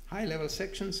 high-level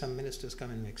section, some ministers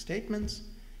come and make statements,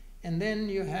 and then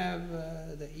you have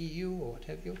the EU or what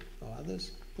have you, or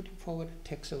others, putting forward a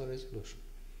text of a resolution.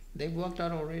 They've worked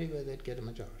out already where they'd get a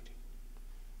majority.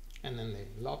 And then they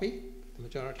lobby, the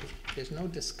majority. There's no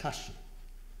discussion.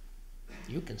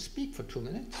 You can speak for 2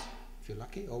 minutes, if you're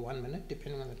lucky, or 1 minute,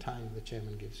 depending on the time the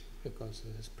chairman gives you, because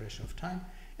there's pressure of time,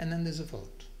 and then there's a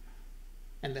vote.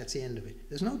 And that's the end of it.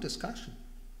 There's no discussion.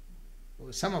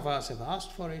 Well, some of us have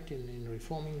asked for it in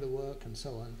reforming the work and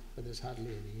so on, but there's hardly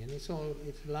any. And it's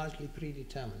largely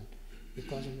predetermined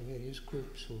because of the various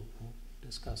groups who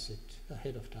discuss it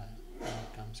ahead of time when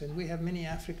it comes. And we have many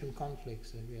African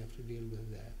conflicts that we have to deal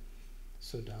with there.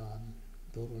 Sudan,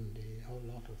 Burundi, a whole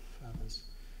lot of others.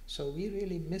 So we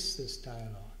really miss this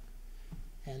dialogue.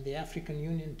 And the African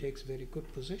Union takes very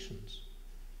good positions.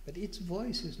 But its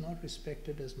voice is not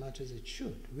respected as much as it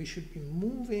should. We should be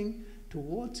moving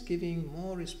towards giving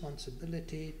more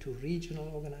responsibility to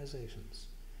regional organizations.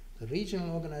 The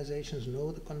regional organizations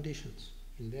know the conditions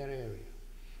in their area.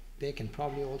 They can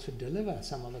probably also deliver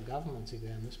some of the governments if they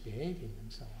are misbehaving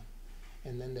and so on.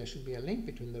 And then there should be a link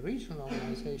between the regional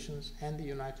organizations and the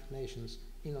United Nations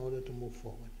in order to move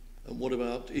forward. And what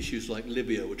about issues like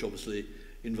Libya, which obviously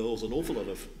involves an awful lot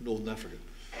of Northern Africa?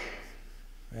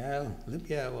 Well,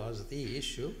 Libya was the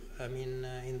issue. I mean,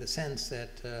 in the sense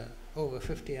that over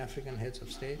 50 African heads of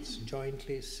states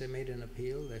jointly made an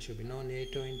appeal there should be no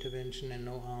NATO intervention and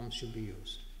no arms should be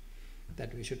used.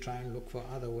 That we should try and look for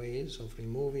other ways of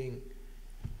removing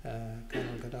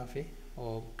Colonel Gaddafi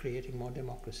or creating more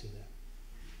democracy there.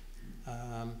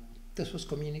 This was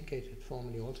communicated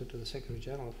formally also to the Secretary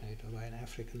General of NATO by an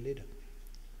African leader.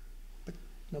 But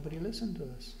nobody listened to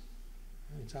us.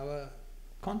 It's our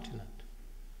continent.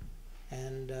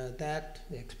 And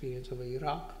the experience of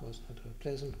Iraq was not a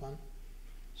pleasant one.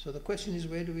 So the question is,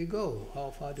 where do we go? How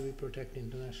far do we protect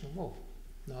international law?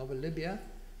 Now, over Libya,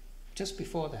 just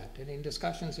before that, and in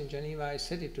discussions in Geneva, I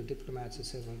said it to diplomats at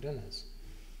several dinners,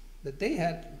 that they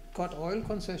had got oil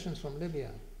concessions from Libya.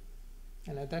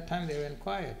 And at that time, they went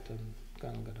quiet on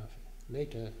Colonel Gaddafi.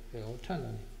 Later, they all turned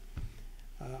on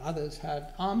him. Others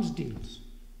had arms deals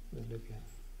with Libya.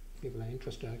 People are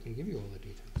interested, I can give you all the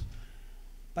details.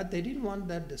 But they didn't want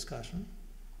that discussion,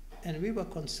 and we were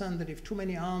concerned that if too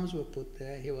many arms were put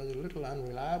there, he was a little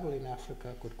unreliable in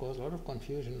Africa, could cause a lot of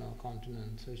confusion in our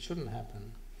continent, so it shouldn't happen.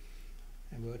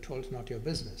 And we were told it's not your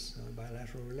business,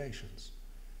 bilateral relations.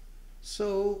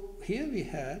 So here we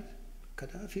had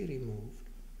Gaddafi removed,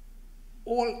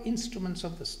 all instruments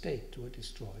of the state were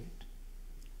destroyed,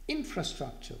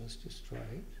 infrastructure was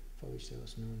destroyed, for which there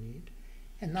was no need,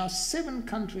 and now 7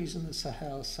 countries in the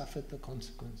Sahel suffered the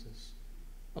consequences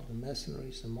of the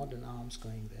mercenaries, the modern arms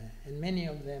going there. And many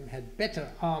of them had better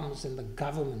arms than the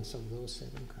governments of those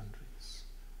 7 countries.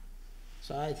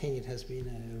 So I think it has been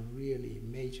a really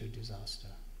major disaster.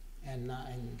 And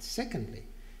secondly,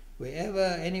 wherever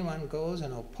anyone goes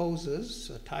and opposes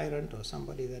a tyrant or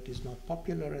somebody that is not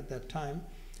popular at that time,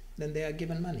 then they are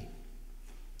given money.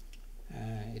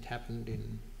 It happened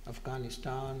in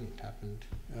Afghanistan, it happened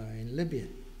in Libya.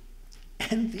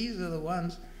 And these are the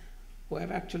ones who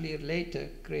have actually later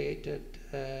created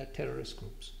terrorist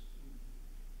groups,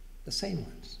 the same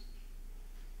ones.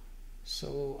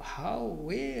 So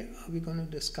where are we going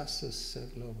to discuss this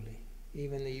globally?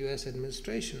 Even the US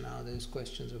administration now, there's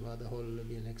questions about the whole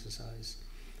Libyan exercise,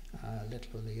 let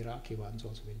alone the Iraqi ones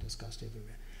also been discussed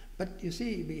everywhere. But you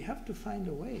see, we have to find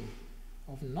a way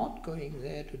of not going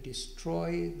there to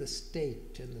destroy the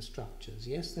state and the structures.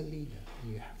 Yes, the leader.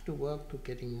 And you have to work to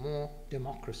getting more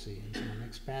democracy and so on,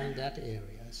 expand that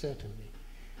area, certainly.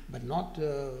 But not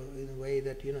in a way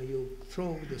that, you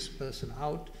throw this person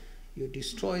out, you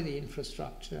destroy the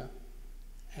infrastructure,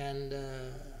 and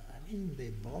they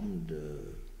bombed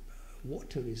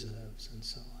water reserves and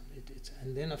so on.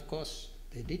 And then, of course,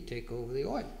 they did take over the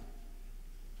oil.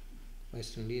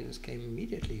 Western leaders came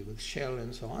immediately with Shell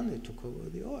and so on. They took over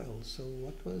the oil. So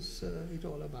what was it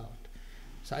all about?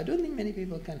 So I don't think many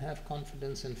people can have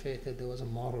confidence and faith that there was a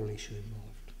moral issue involved.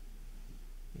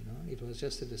 It was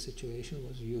just that the situation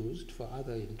was used for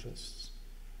other interests,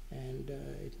 and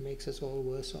it makes us all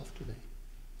worse off today.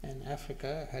 And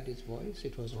Africa had its voice.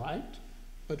 It was right,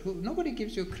 but nobody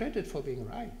gives you credit for being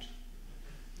right.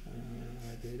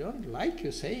 They don't like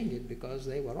you saying it because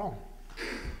they were wrong.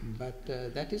 But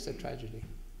that is a tragedy.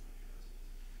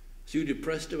 So you're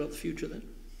depressed about the future then?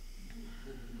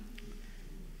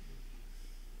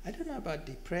 I don't know about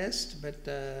depressed, but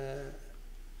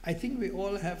I think we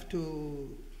all have to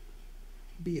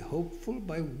be hopeful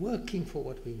by working for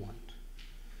what we want.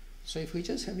 So if we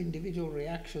just have individual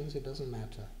reactions, it doesn't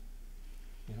matter.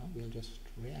 You know, we'll just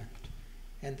react.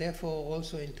 And therefore,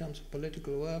 also in terms of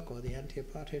political work or the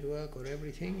anti-apartheid work or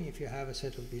everything, if you have a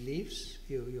set of beliefs,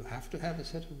 you have to have a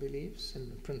set of beliefs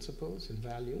and principles and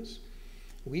values.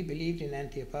 We believed in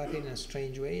anti-apartheid in a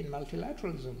strange way in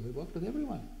multilateralism. We worked with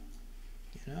everyone,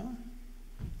 you know.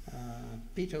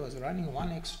 Peter was running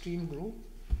one extreme group,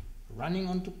 running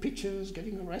onto pitches,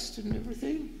 getting arrested and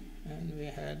everything, and we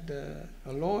had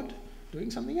a Lord doing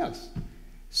something else.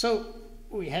 So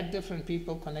we had different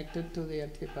people connected to the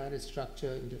anti-apartheid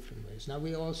structure in different ways. Now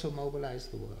we also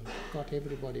mobilized the world, got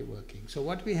everybody working. So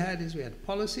what we had is we had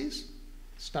policies,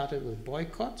 started with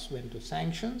boycotts, went to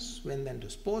sanctions, went then to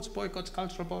sports boycotts,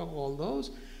 cultural boycotts, all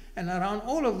those, and around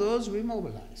all of those we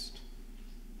mobilized.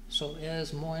 So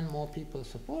as more and more people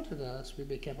supported us, we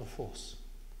became a force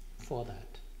for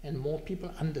that. And more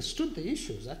people understood the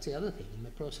issues. That's the other thing. In the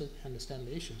process, they understand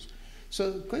the issues.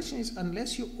 So the question is,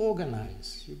 unless you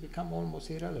organize, you become almost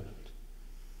irrelevant.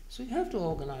 So you have to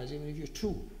organize, even if you're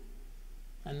two.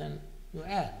 And then you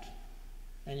add.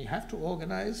 And you have to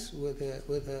organize with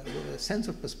a sense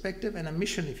of perspective and a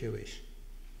mission, if you wish.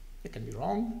 It can be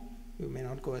wrong. You may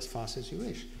not go as fast as you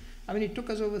wish. I mean, it took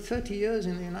us over 30 years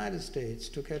in the United States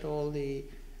to get all the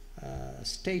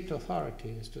state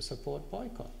authorities to support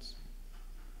boycotts.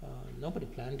 Nobody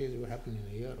planned it would happen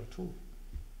in a year or two.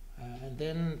 And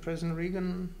then President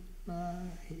Reagan,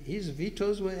 his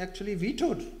vetoes were actually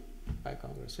vetoed by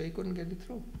Congress, so he couldn't get it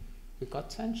through. We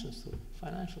got sanctions through,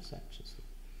 financial sanctions through.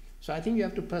 So I think you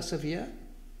have to persevere,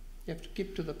 you have to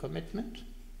keep to the commitment,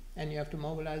 and you have to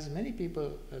mobilize as many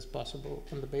people as possible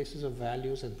on the basis of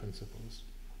values and principles.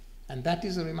 And that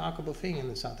is a remarkable thing in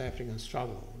the South African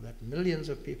struggle, that millions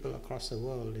of people across the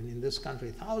world, and in this country,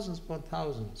 thousands upon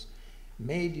thousands,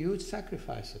 made huge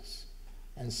sacrifices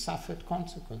and suffered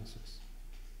consequences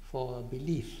for a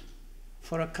belief,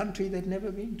 for a country they'd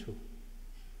never been to.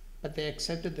 But they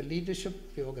accepted the leadership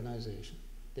of the organization.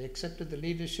 They accepted the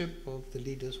leadership of the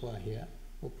leaders who are here,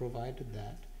 who provided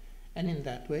that. And in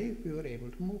that way, we were able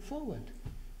to move forward.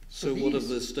 So what of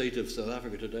the state of South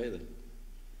Africa today, then?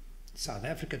 South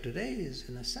Africa today is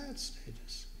in a sad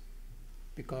status.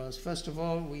 Because, first of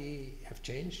all, we have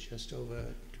changed just over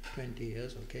 20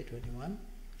 years, okay, 21.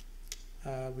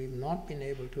 We've not been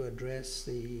able to address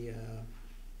the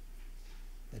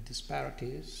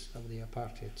disparities of the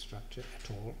apartheid structure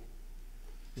at all.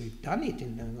 We've done it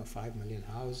in terms of 5 million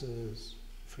houses,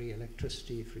 free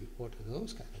electricity, free water,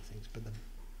 those kind of things, but the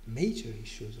major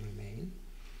issues remain.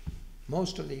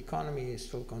 Most of the economy is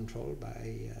still controlled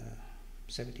by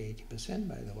 70–80%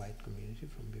 by the white community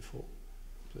from before,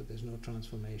 so there's no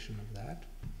transformation of that.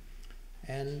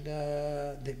 And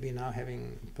they've been now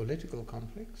having political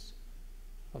conflicts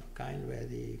of a kind where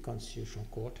the Constitutional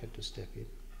Court had to step in.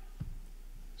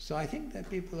 So I think that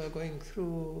people are going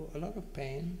through a lot of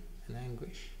pain and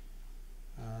anguish,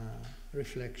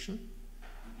 reflection,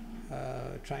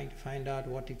 trying to find out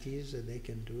what it is that they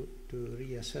can do to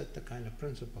reassert the kind of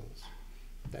principles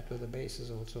that were the basis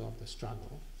also of the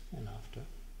struggle and after.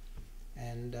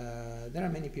 And there are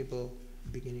many people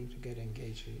beginning to get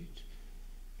engaged in it.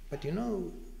 But you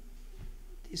know,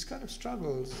 these kind of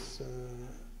struggles,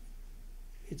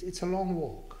 it's a long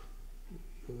walk.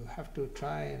 You have to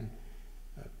try and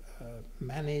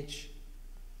manage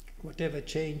whatever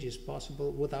change is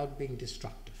possible without being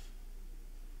destructive.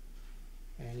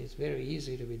 And it's very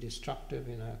easy to be destructive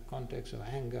in a context of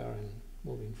anger and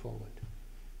moving forward.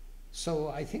 So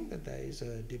I think that there is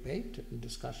a debate and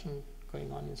discussion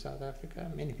going on in South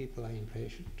Africa. Many people are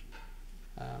impatient,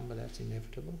 but that's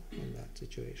inevitable in that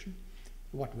situation.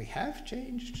 What we have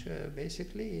changed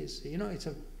basically is, you know, it's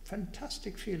a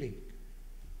fantastic feeling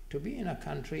to be in a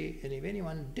country, and if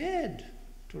anyone dared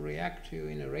to react to you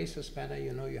in a racist manner,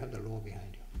 you know you have the law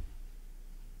behind you.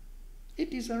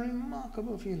 It is a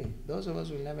remarkable feeling. Those of us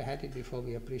who never had it before,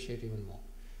 we appreciate even more.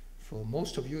 For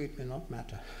most of you, it may not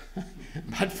matter.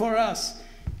 But for us,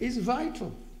 it's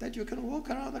vital that you can walk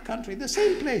around the country, the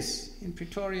same place in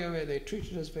Pretoria where they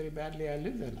treated us very badly. I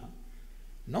live there now.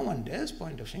 No one dares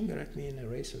point a finger at me in a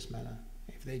racist manner.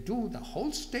 If they do, the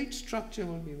whole state structure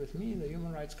will be with me, the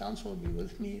Human Rights Council will be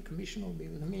with me, the Commission will be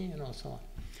with me, and so on.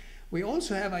 We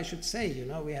also have, I should say, you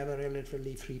know, we have a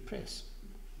relatively free press.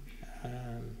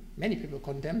 Many people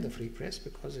condemn the free press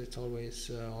because it's always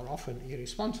or often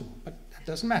irresponsible, but that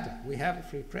doesn't matter. We have a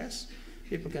free press.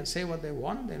 People can say what they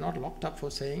want. They're not locked up for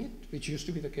saying it, which used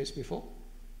to be the case before.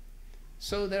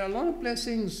 So there are a lot of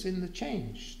blessings in the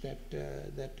change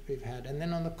that we've had. And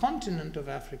then on the continent of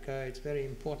Africa, it's very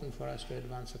important for us to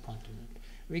advance the continent.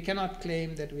 We cannot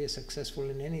claim that we are successful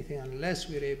in anything unless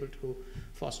we're able to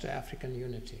foster African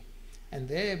unity. And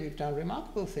there we've done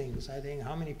remarkable things. I think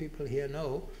how many people here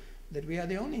know that we are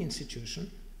the only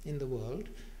institution in the world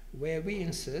where we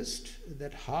insist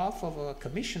that half of our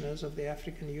commissioners of the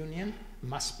African Union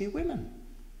must be women.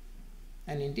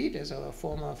 And indeed, as our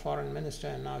former foreign minister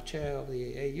and now chair of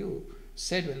the AU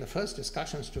said when the first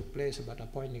discussions took place about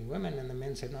appointing women, and the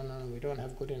men said, no, we don't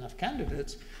have good enough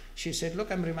candidates, she said,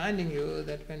 look, I'm reminding you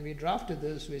that when we drafted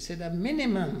this, we said a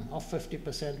minimum of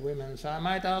 50% women, so I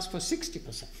might ask for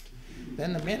 60%.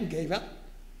 Then the men gave up.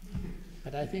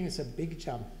 But I think it's a big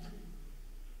jump.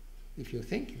 If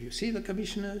you see the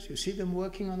commissioners, you see them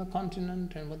working on the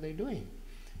continent and what they're doing.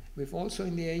 We've also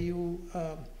in the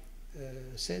AU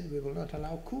said we will not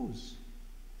allow coups,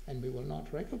 and we will not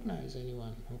recognize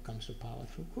anyone who comes to power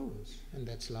through coups, and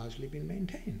that's largely been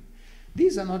maintained.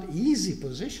 These are not easy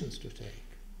positions to take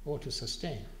or to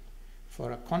sustain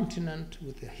for a continent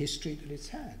with the history that it's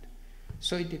had.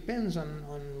 So it depends on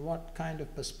what kind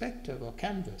of perspective or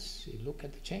canvas you look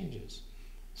at the changes.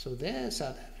 So there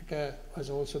South Africa has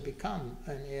also become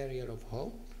an area of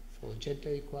hope for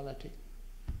gender equality.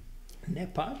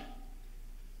 Nepal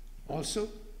also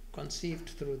conceived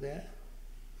through there,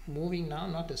 moving now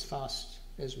not as fast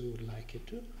as we would like it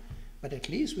to, but at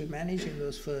least we managed in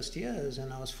those first years,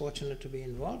 and I was fortunate to be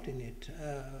involved in it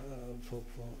for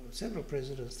several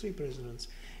presidents, 3 presidents.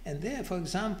 And there, for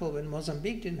example, when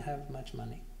Mozambique didn't have much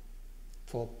money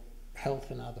for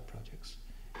health and other projects,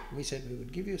 we said we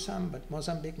would give you some, but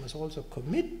Mozambique must also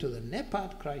commit to the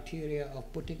NEPAD criteria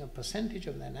of putting a percentage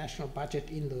of their national budget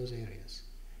in those areas: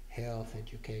 health,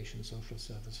 education, social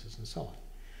services, and so on.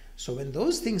 So when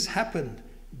those things happened,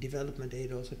 development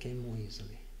aid also came more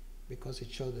easily, because it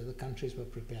showed that the countries were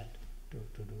prepared to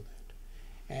do that.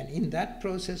 And in that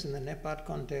process, in the NEPAD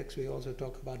context, we also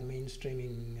talk about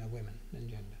mainstreaming women and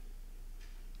gender.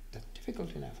 That's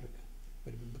difficult in Africa,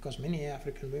 but because many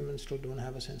African women still don't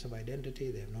have a sense of identity,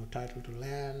 they have no title to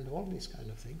land, all these kind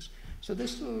of things. So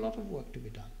there's still a lot of work to be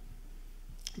done.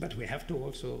 But we have to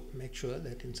also make sure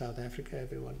that in South Africa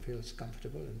everyone feels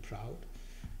comfortable and proud.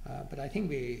 But I think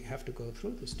we have to go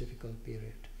through this difficult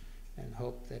period and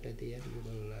hope that at the end we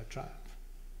will triumph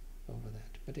over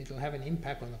that. But it will have an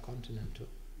impact on the continent too,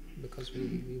 because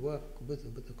we work with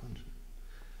the continent.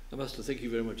 Ambassador, thank you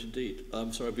very much indeed.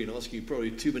 I'm sorry I've been asking you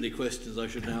probably too many questions. I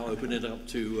should now open it up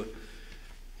to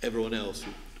everyone else.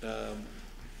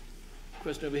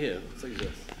 Question over here. Thank you,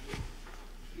 sir.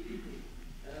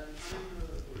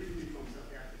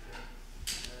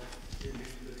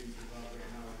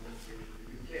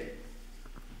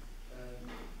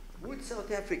 Would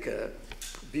South Africa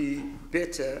be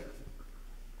better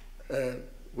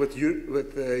with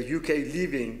the UK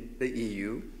leaving the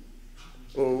EU,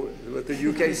 or with the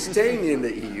UK staying in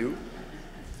the EU?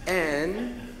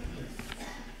 And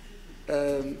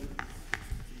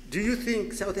do you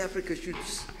think South Africa should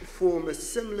form a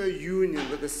similar union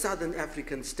with the Southern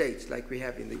African states like we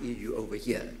have in the EU over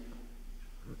here?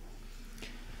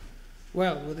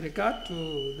 Well, with regard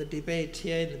to the debate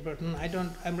here in Britain,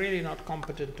 I'm really not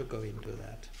competent to go into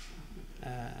that.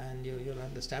 And you'll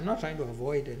understand. I'm not trying to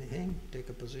avoid anything, take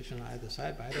a position on either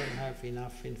side, but I don't have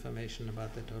enough information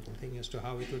about the total thing as to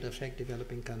how it would affect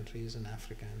developing countries in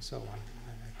Africa and so on.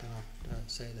 I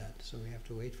cannot say that, so we have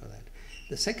to wait for that.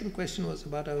 The second question was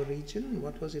about our region.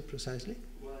 What was it precisely?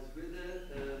 Was whether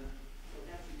South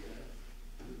Africa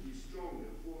would be stronger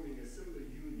forming a similar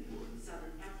union with the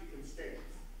Southern African states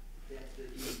that the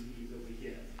EU is over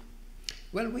here.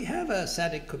 Well, we have a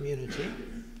SADC community,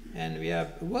 and we are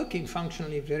working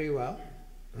functionally very well,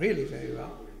 really very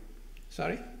well.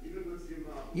 Sorry? Even with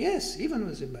Zimbabwe? Yes, even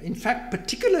with Zimbabwe. In fact,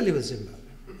 particularly with Zimbabwe.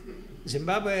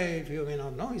 Zimbabwe, if you may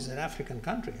not know, is an African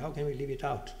country. How can we leave it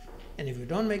out? And if we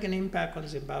don't make an impact on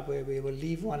Zimbabwe, we will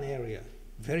leave one area.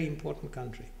 Very important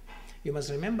country. You must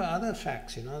remember other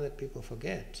facts, that people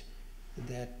forget.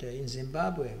 That in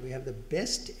Zimbabwe, we have the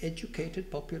best educated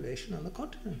population on the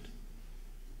continent.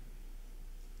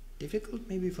 Difficult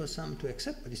maybe for some to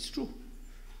accept, but it's true.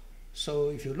 So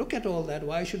if you look at all that,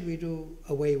 why should we do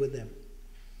away with them?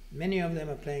 Many of them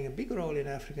are playing a big role in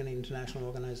African international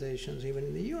organizations, even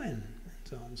in the UN, and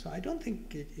so on. So I don't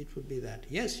think it would be that.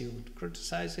 Yes, you would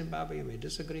criticize Zimbabwe, you may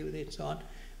disagree with it, and so on,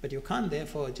 but you can't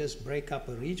therefore just break up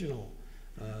a regional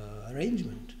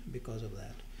arrangement because of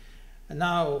that. And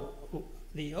now,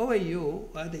 the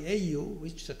OAU, the AU,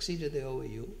 which succeeded the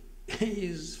OAU,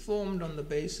 is formed on the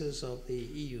basis of the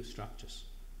EU structures.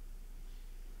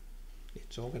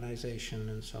 Its organization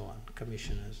and so on,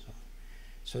 commission and so on.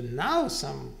 So now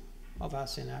some of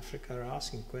us in Africa are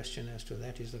asking questions as to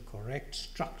that is the correct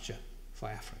structure for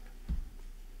Africa.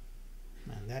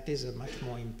 And that is a much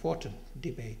more important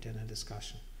debate and a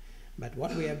discussion. But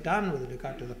what we have done with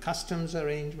regard to the customs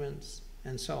arrangements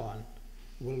and so on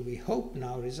will, we hope,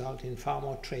 now result in far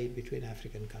more trade between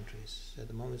African countries. At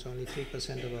the moment, only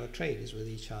 3% of our trade is with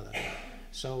each other.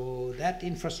 So that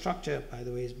infrastructure, by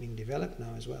the way, is being developed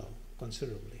now as well,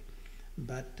 considerably.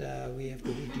 But we have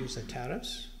to reduce the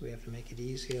tariffs. We have to make it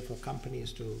easier for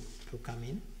companies to come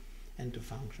in and to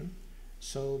function.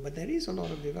 So, but there is a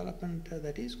lot of development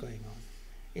that is going on.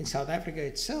 In South Africa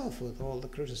itself, with all the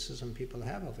criticism people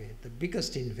have of it, the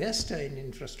biggest investor in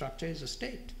infrastructure is the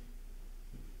state.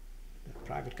 The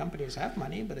private companies have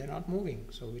money, but they're not moving.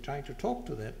 So we're trying to talk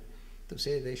to them to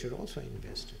say they should also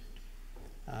invest in it.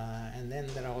 And then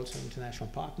there are also international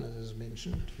partners, as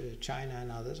mentioned. China and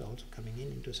others are also coming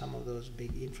into some of those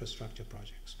big infrastructure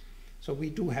projects. So we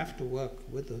do have to work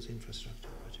with those infrastructure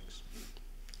projects.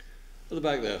 At the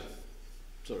back there.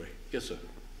 Sorry. Yes, sir.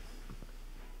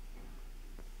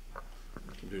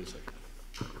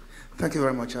 Thank you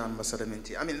very much, Ambassador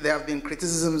Minty. I mean, there have been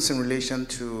criticisms in relation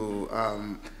to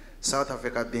South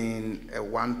Africa being a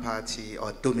one-party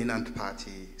or dominant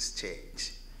party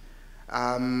state.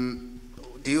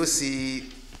 Do you see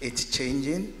it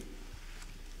changing?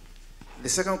 The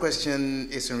second question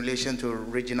is in relation to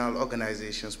regional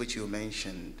organizations, which you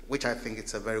mentioned, which I think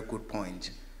it's a very good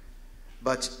point.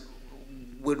 But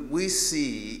would we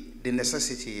see the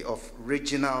necessity of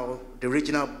the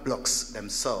regional blocs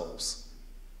themselves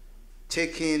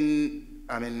taking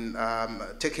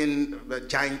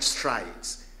giant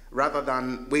strides rather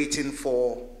than waiting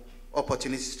for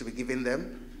opportunities to be given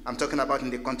them? I'm talking about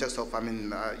in the context of,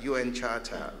 UN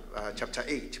Charter, Chapter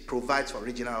 8 provides for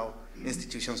regional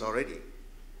institutions already.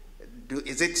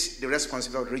 Is it the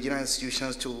responsibility of regional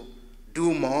institutions to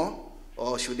do more,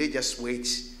 or should they just wait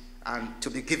and to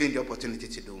be given the opportunity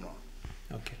to do more?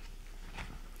 Okay.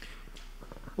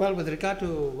 Well, with regard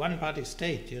to one-party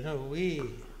state, we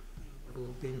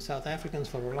who've been South Africans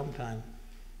for a long time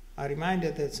are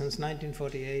reminded that since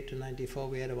 1948 to 94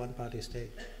 we had a one-party state.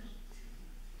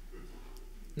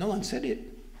 No one said it.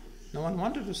 No one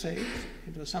wanted to say it.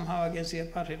 It was somehow against the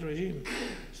apartheid regime,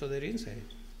 so they didn't say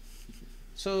it.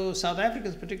 So South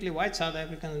Africans, particularly white South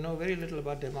Africans, know very little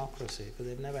about democracy because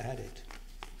they've never had it.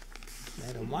 They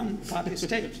had a one-party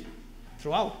state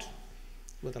throughout,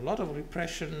 with a lot of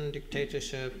repression,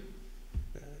 dictatorship,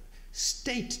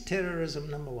 state terrorism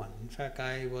number one. In fact,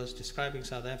 I was describing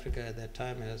South Africa at that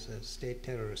time as a state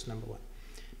terrorist number one,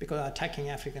 because attacking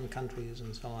African countries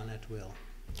and so on at will.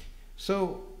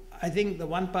 So I think the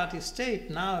one-party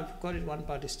state, now if you've got it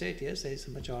one-party state, yes, there is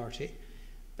a majority,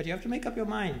 but you have to make up your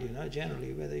mind,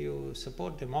 generally, whether you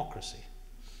support democracy.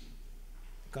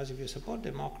 Because if you support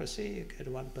democracy, you get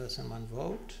one person, one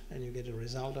vote, and you get a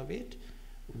result of it.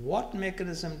 What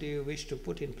mechanism do you wish to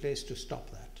put in place to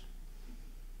stop that?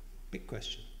 Big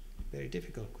question, very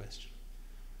difficult question.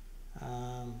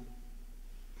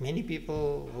 Many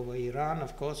people over Iran,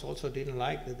 of course, also didn't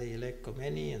like that they elect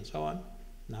Khomeini and so on,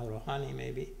 now Rouhani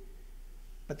maybe,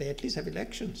 but they at least have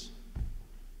elections.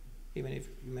 Even if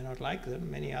you may not like them,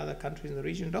 many other countries in the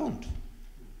region don't.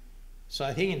 So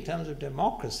I think in terms of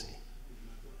democracy,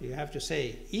 you have to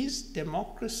say, is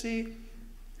democracy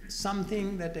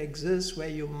something that exists where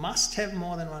you must have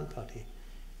more than one party?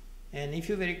 And if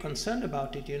you're very concerned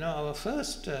about it, our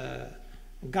first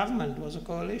government was a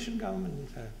coalition government, in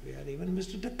fact. We had even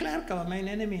Mr. de Klerk, our main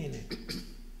enemy, in it.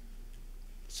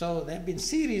 So there have been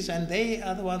series, and they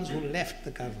are the ones who left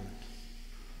the government.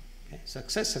 Okay?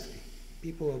 Successively,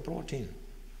 people were brought in.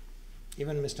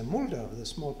 Even Mr. Mulder, of the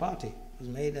small party, was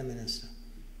made a minister.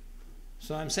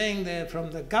 So I'm saying that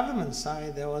from the government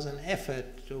side, there was an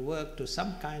effort to work to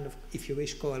some kind of, if you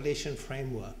wish, coalition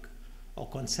framework or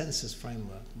consensus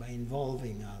framework by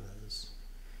involving others.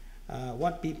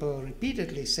 What people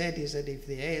repeatedly said is that if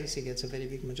the ANC gets a very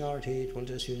big majority, it will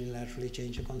just unilaterally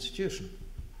change the constitution.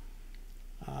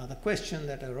 The question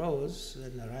that arose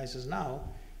and arises now,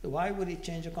 why would it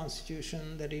change a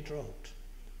constitution that it wrote?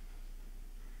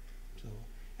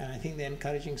 And I think the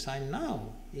encouraging sign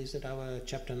now is that our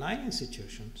Chapter 9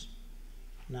 institutions,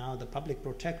 now the public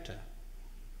protector,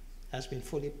 has been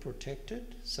fully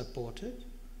protected, supported,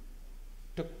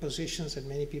 took positions that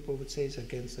many people would say is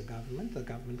against the government. The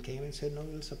government came and said, no,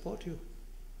 we'll support you,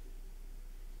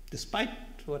 despite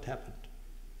what happened.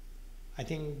 I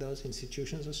think those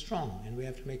institutions are strong, and we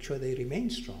have to make sure they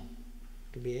remain strong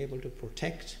to be able to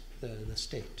protect the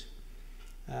state.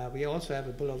 We also have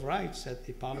a Bill of Rights that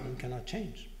the Parliament cannot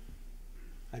change.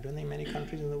 I don't think many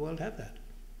countries in the world have that.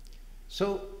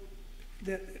 So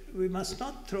we must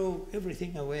not throw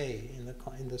everything away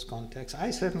in this context.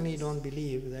 I certainly don't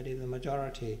believe that if the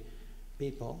majority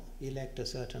people elect a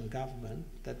certain government,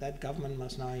 that government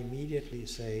must now immediately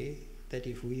say that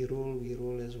if we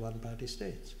rule as one-party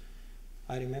states.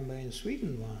 I remember in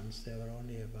Sweden once, there were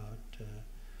only about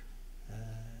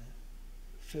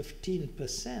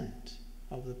 15%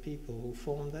 of the people who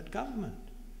formed that government.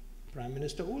 Prime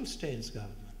Minister Ullsten's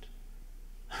government.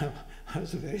 It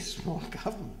was a very small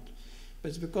government. But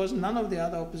it's because none of the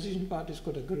other opposition parties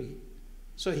could agree.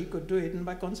 So he could do it, and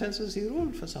by consensus he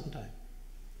ruled for some time.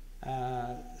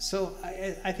 So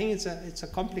I think it's a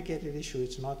complicated issue.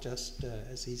 It's not just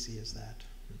as easy as that.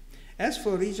 As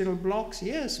for regional blocs,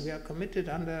 yes, we are committed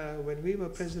when we were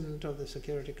president of the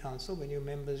Security Council, when you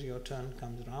members, your turn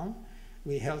comes around,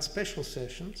 we held special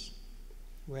sessions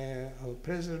where our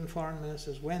president and foreign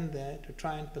ministers went there to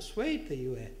try and persuade the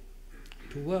UN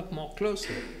to work more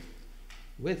closely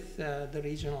with the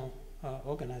regional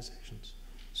organizations.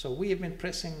 So we have been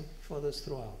pressing for this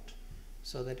throughout,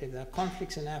 so that if there are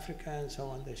conflicts in Africa and so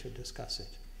on, they should discuss it.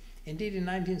 Indeed, in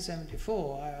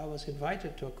 1974, I was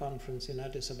invited to a conference in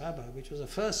Addis Ababa, which was the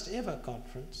first ever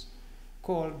conference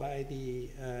called by the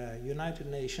United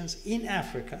Nations in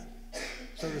Africa.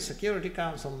 So the Security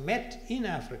Council met in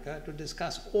Africa to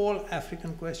discuss all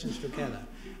African questions together.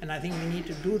 And I think we need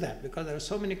to do that because there are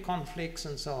so many conflicts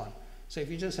and so on. So if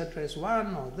you just address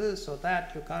one or this or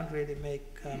that, you can't really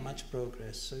make much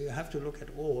progress. So you have to look at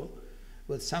all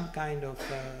with some kind of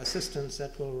assistance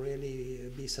that will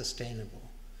really be sustainable.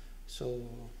 So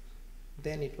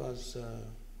then it was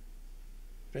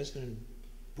President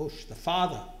Bush, the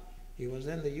father. He was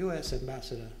then the US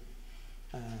ambassador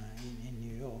in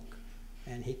New York.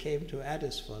 And he came to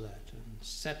Addis for that and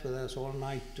sat with us all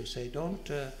night to say,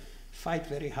 don't fight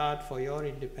very hard for your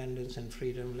independence and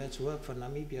freedom. Let's work for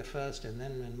Namibia first, and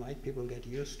then when white people get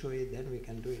used to it, then we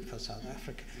can do it for South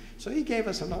Africa. So he gave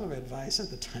us a lot of advice at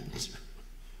the time.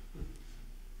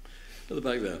 At the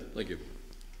back there, thank you.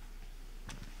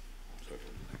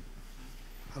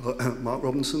 Hello, Mark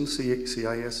Robinson,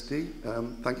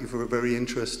 CISD. Thank you for a very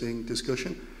interesting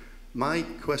discussion. My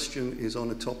question is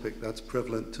on a topic that's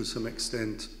prevalent to some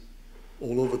extent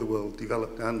all over the world,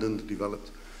 developed and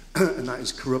underdeveloped, and that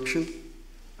is corruption.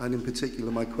 And in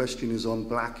particular, my question is on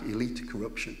black elite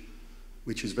corruption,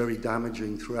 which is very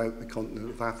damaging throughout the continent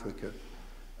of Africa.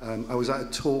 I was at a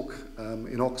talk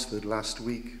in Oxford last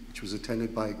week, which was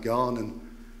attended by a Ghanaian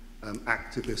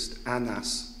activist,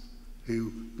 Anas,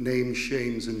 who names,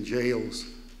 shames and jails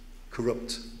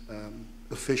corrupt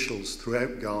officials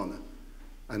throughout Ghana.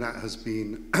 And that has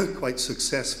been quite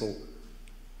successful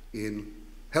in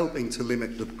helping to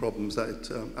limit the problems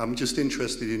that I'm just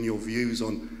interested in your views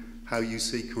on how you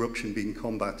see corruption being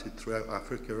combated throughout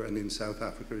Africa and in South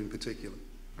Africa in particular.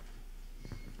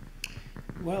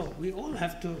 Well, we all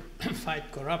have to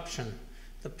fight corruption.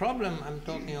 The problem, I'm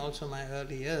talking also my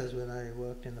early years when I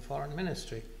worked in the foreign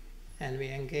ministry, and we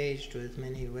engaged with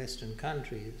many Western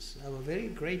countries. Our very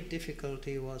great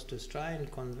difficulty was to try and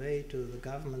convey to the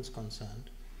governments concerned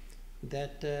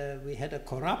that we had a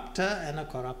corrupter and a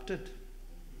corrupted.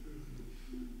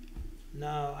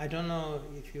 Now, I don't know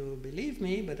if you believe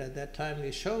me, but at that time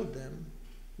we showed them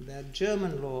that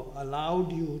German law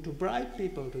allowed you to bribe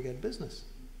people to get business.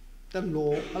 The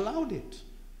law allowed it.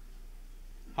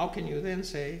 How can you then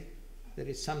say that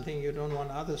it's something you don't want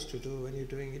others to do when you're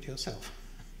doing it yourself?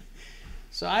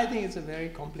 So I think it's a very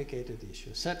complicated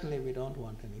issue. Certainly we don't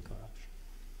want any corruption.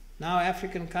 Now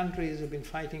African countries have been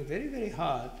fighting very, very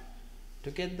hard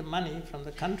to get the money from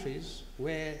the countries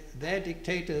where their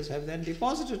dictators have then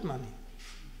deposited money.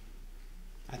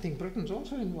 I think Britain's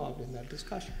also involved in that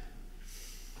discussion.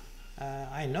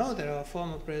 I know that our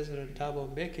former President Thabo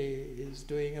Mbeki is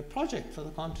doing a project for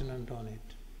the continent on it.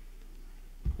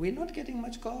 We're not getting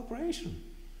much cooperation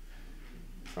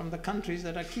from the countries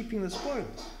that are keeping the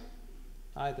spoils,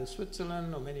 either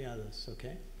Switzerland or many others,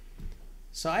 okay?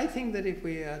 So I think that if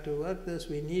we are to work this,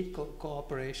 we need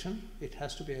cooperation. It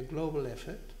has to be a global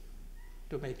effort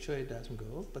to make sure it doesn't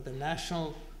go, but the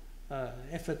national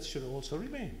efforts should also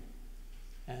remain,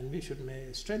 and we should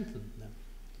strengthen them.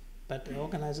 But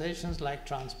organizations like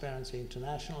Transparency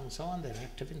International and so on, they're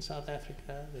active in South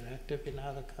Africa, they're active in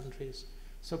other countries.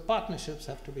 So partnerships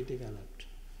have to be developed.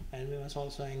 And we must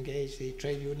also engage the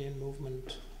trade union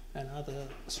movement and other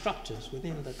structures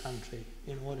within the country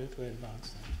in order to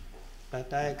advance that.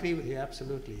 But I agree with you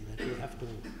absolutely that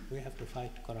we have to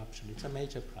fight corruption. It's a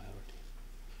major priority.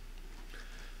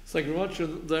 Thank you very much.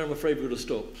 And there I'm afraid we're going to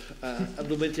stop.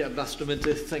 Abdul Minty, Ambassador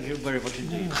Minty, thank you very much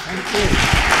indeed.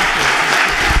 Thank you.